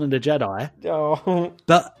was Return of the Jedi. Oh.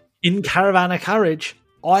 But in Caravan of Courage,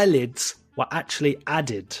 eyelids were actually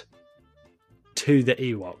added to the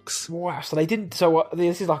Ewoks. Wow, so they didn't... So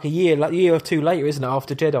this is like a year or two later, isn't it,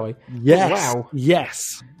 after Jedi? Yes. Oh, wow.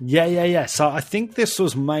 Yes. Yeah. So I think this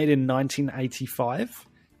was made in 1985.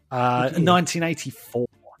 1984.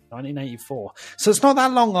 So it's not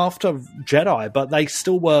that long after Jedi, but they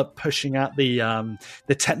still were pushing out the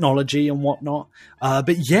technology and whatnot.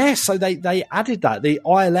 But yeah, so they added that. The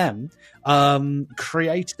ILM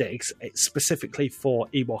created it specifically for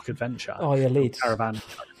Ewok Adventure. Oh, yeah, lids. Caravan.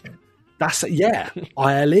 That's it. Yeah,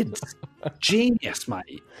 ILids. Genius,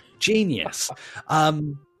 mate. Genius.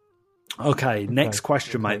 Okay, next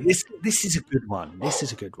question, mate. This is a good one.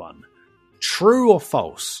 True or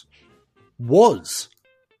false?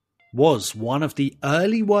 Was one of the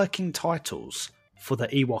early working titles for the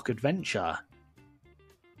Ewok Adventure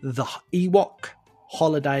the Ewok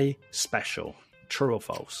Holiday Special? True or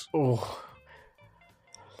false? Oh,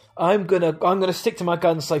 I'm gonna stick to my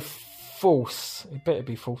guns and say false. It better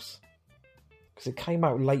be false because it came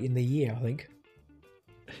out late in the year, I think.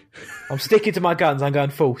 I'm sticking to my guns. I'm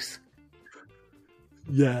going false.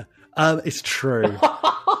 Yeah, it's true.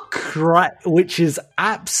 Which is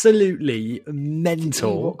absolutely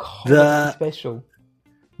mental. Ewok Holiday Special.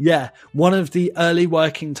 Yeah, one of the early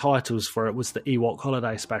working titles for it was the Ewok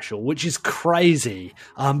Holiday Special, which is crazy.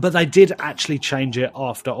 But they did actually change it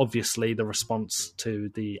after, obviously, the response to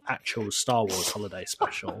the actual Star Wars Holiday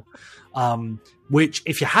Special, which,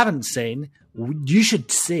 if you haven't seen, you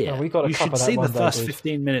should see it. You should see the first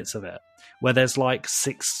 15 minutes of it, where there's like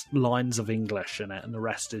 6 lines of English in it, and the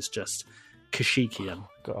rest is just Kashyyykian.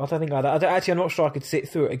 God, I don't think I'm not sure I could sit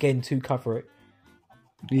through it again to cover it.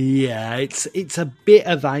 Yeah, it's a bit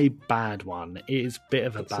of a bad one. It is a bit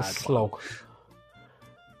of a bad slog. One.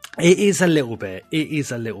 It is a little bit.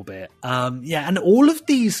 Yeah, and all of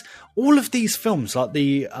these films, like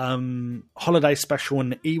the Holiday Special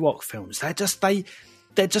and the Ewok films,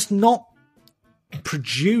 they're just not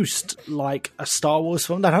produced like a Star Wars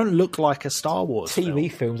film. They don't look like a Star Wars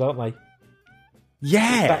TV films, aren't they?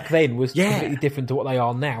 Yeah. Back then was completely different to what they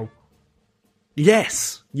are now.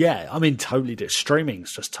 Yes, yeah. I mean, totally.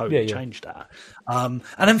 Streaming's just totally changed that. And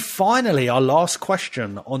then finally, our last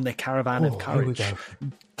question on the Caravan of Courage. Here we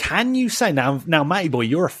go. Can you say now, Matty Boy?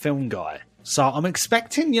 You're a film guy, so I'm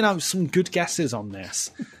expecting some good guesses on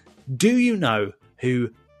this. Do you know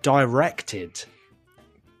who directed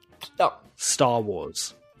Star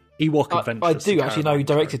Wars Ewok Adventures? I do actually know who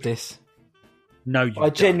directed this. No, you I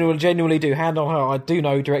genuinely do. Hand on heart, I do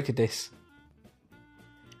know who directed this.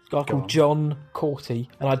 A guy called John Courtey,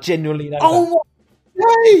 and I genuinely know that. Oh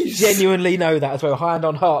my days! Genuinely know that as well. Hand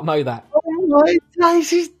on heart, know that. Oh my days,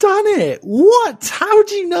 he's done it! What? How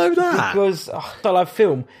do you know that? Because I love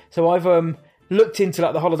film, so I've looked into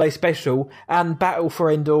like the Holiday Special and Battle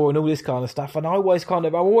for Endor and all this kind of stuff, and I'm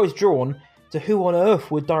always drawn to who on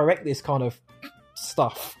earth would direct this kind of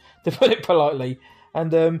stuff, to put it politely.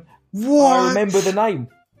 And I remember the name.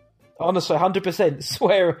 Honestly, 100%.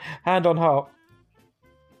 Swear, hand on heart.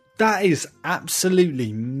 That is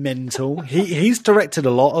absolutely mental. He's directed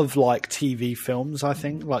a lot of like TV films, I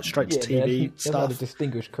think, like straight to TV stuff. He's had a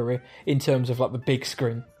distinguished career in terms of like the big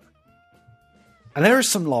screen. And there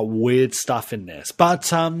is some like weird stuff in this,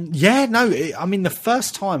 but I mean, the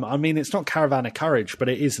first time, I mean, it's not Caravan of Courage, but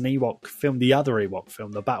it is an Ewok film, the other Ewok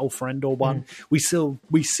film, the Battle for Endor one. We see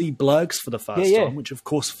Blurgs for the first time, which of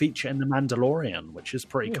course feature in The Mandalorian, which is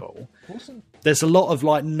pretty cool. Awesome. There's a lot of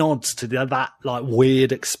like nods to that like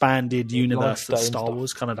weird expanded universe that Star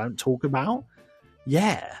Wars kind of don't talk about.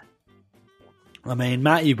 Yeah. I mean,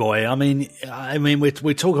 Matty Boy. I mean,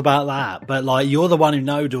 we talk about that, but like, you're the one who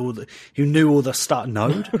knew all the stuff.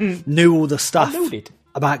 Knew all the stuff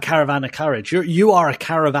about Caravan of Courage. You are a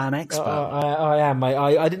caravan expert. I am, mate.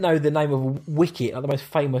 I didn't know the name of Wicket, like the most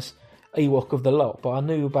famous Ewok of the lot, but I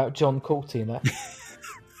knew about John Courtey and that.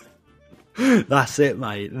 That's it,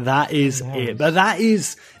 mate. That is it. But that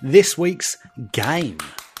is this week's game.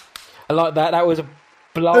 I like that. That was a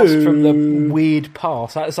blast from the weird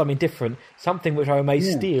past. That's something different. Something which I may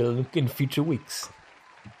steal in future weeks.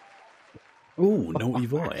 Ooh, naughty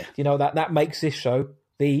boy. You know, that makes this show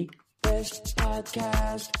the best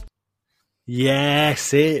podcast.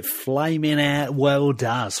 Yes, it flaming out well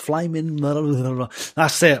does. Flaming.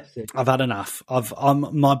 That's it. I've had enough.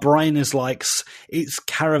 My brain is like, it's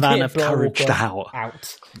Caravan of Courage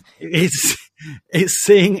out. It's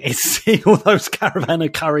seeing all those Caravan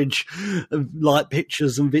of Courage like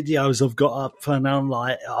pictures and videos I've got up, and I'm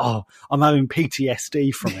like, I'm having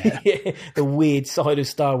PTSD from it. The weird side of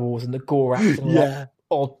Star Wars and the gore acts and that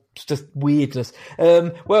just weirdness.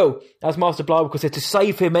 Well, as Master Blywalker said, to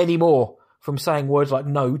save him anymore from saying words like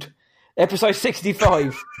node, episode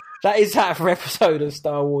 65. That is that for episode of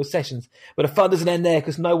Star Wars Sessions. But the fun doesn't end there,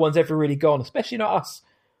 because no one's ever really gone, especially not us.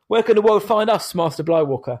 Where can the world find us, Master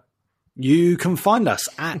Blywalker? You can find us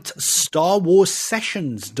at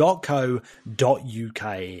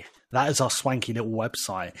starwarsessions.co.uk. That is our swanky little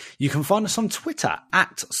website. You can find us on Twitter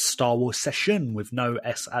at Star Wars Session with no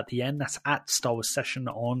S at the end. That's at Star Wars Session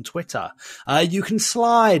on Twitter. You can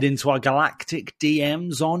slide into our galactic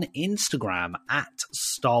DMs on Instagram at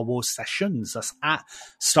Star Wars Sessions. That's at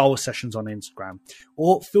Star Wars Sessions on Instagram.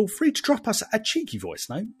 Or feel free to drop us a cheeky voice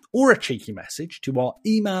note or a cheeky message to our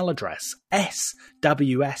email address,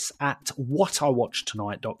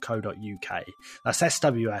 sws@whatiwatchtonight.co.uk. That's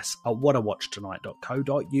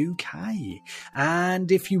sws@whatiwatchtonight.co.uk.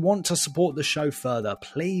 And if you want to support the show further,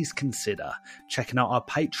 please consider checking out our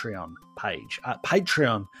Patreon page at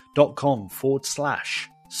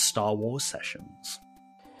patreon.com/Star Wars Sessions.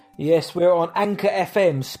 Yes, we're on Anchor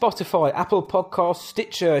FM, Spotify, Apple Podcasts,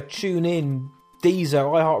 Stitcher, TuneIn, Deezer,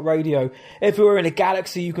 iHeartRadio. Everywhere in the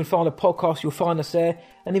galaxy you can find a podcast, you'll find us there.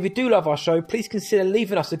 And if you do love our show, please consider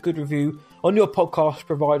leaving us a good review on your podcast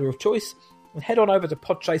provider of choice. And head on over to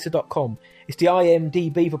podchaser.com. It's the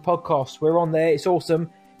IMDb for podcasts. We're on there. It's awesome.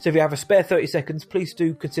 So if you have a spare 30 seconds, please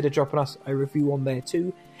do consider dropping us a review on there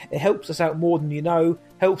too. It helps us out more than you know,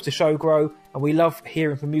 helps the show grow, and we love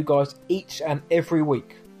hearing from you guys each and every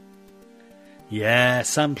week.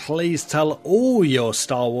 Yes, and please tell all your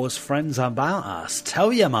Star Wars friends about us.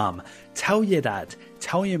 Tell your mum, tell your dad,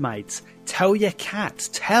 tell your mates, tell your cat,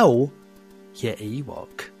 tell your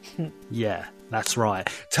Ewok. Yeah, that's right.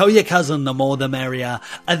 Tell your cousin, the more the merrier,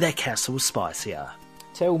 and their castle's spicier.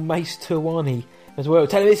 Tell Mace Tawani as well.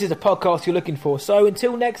 Tell him this is the podcast you're looking for. So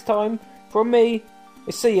until next time, from me,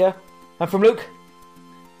 it's see ya. And from Luke,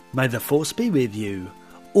 may the Force be with you.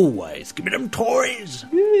 Always. Give me them toys.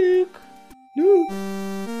 Luke.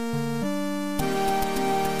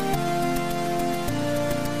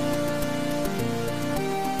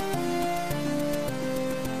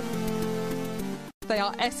 They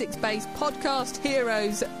are Essex-based podcast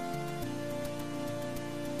heroes.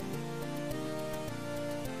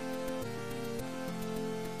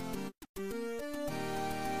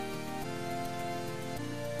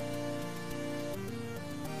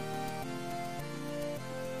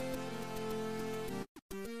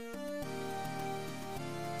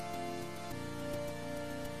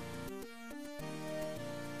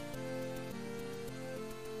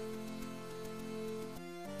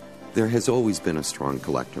 There has always been a strong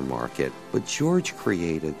collector market, but George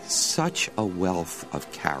created such a wealth of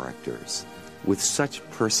characters with such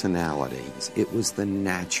personalities. It was the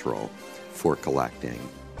natural for collecting.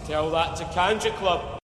 Tell that to Kanja Club.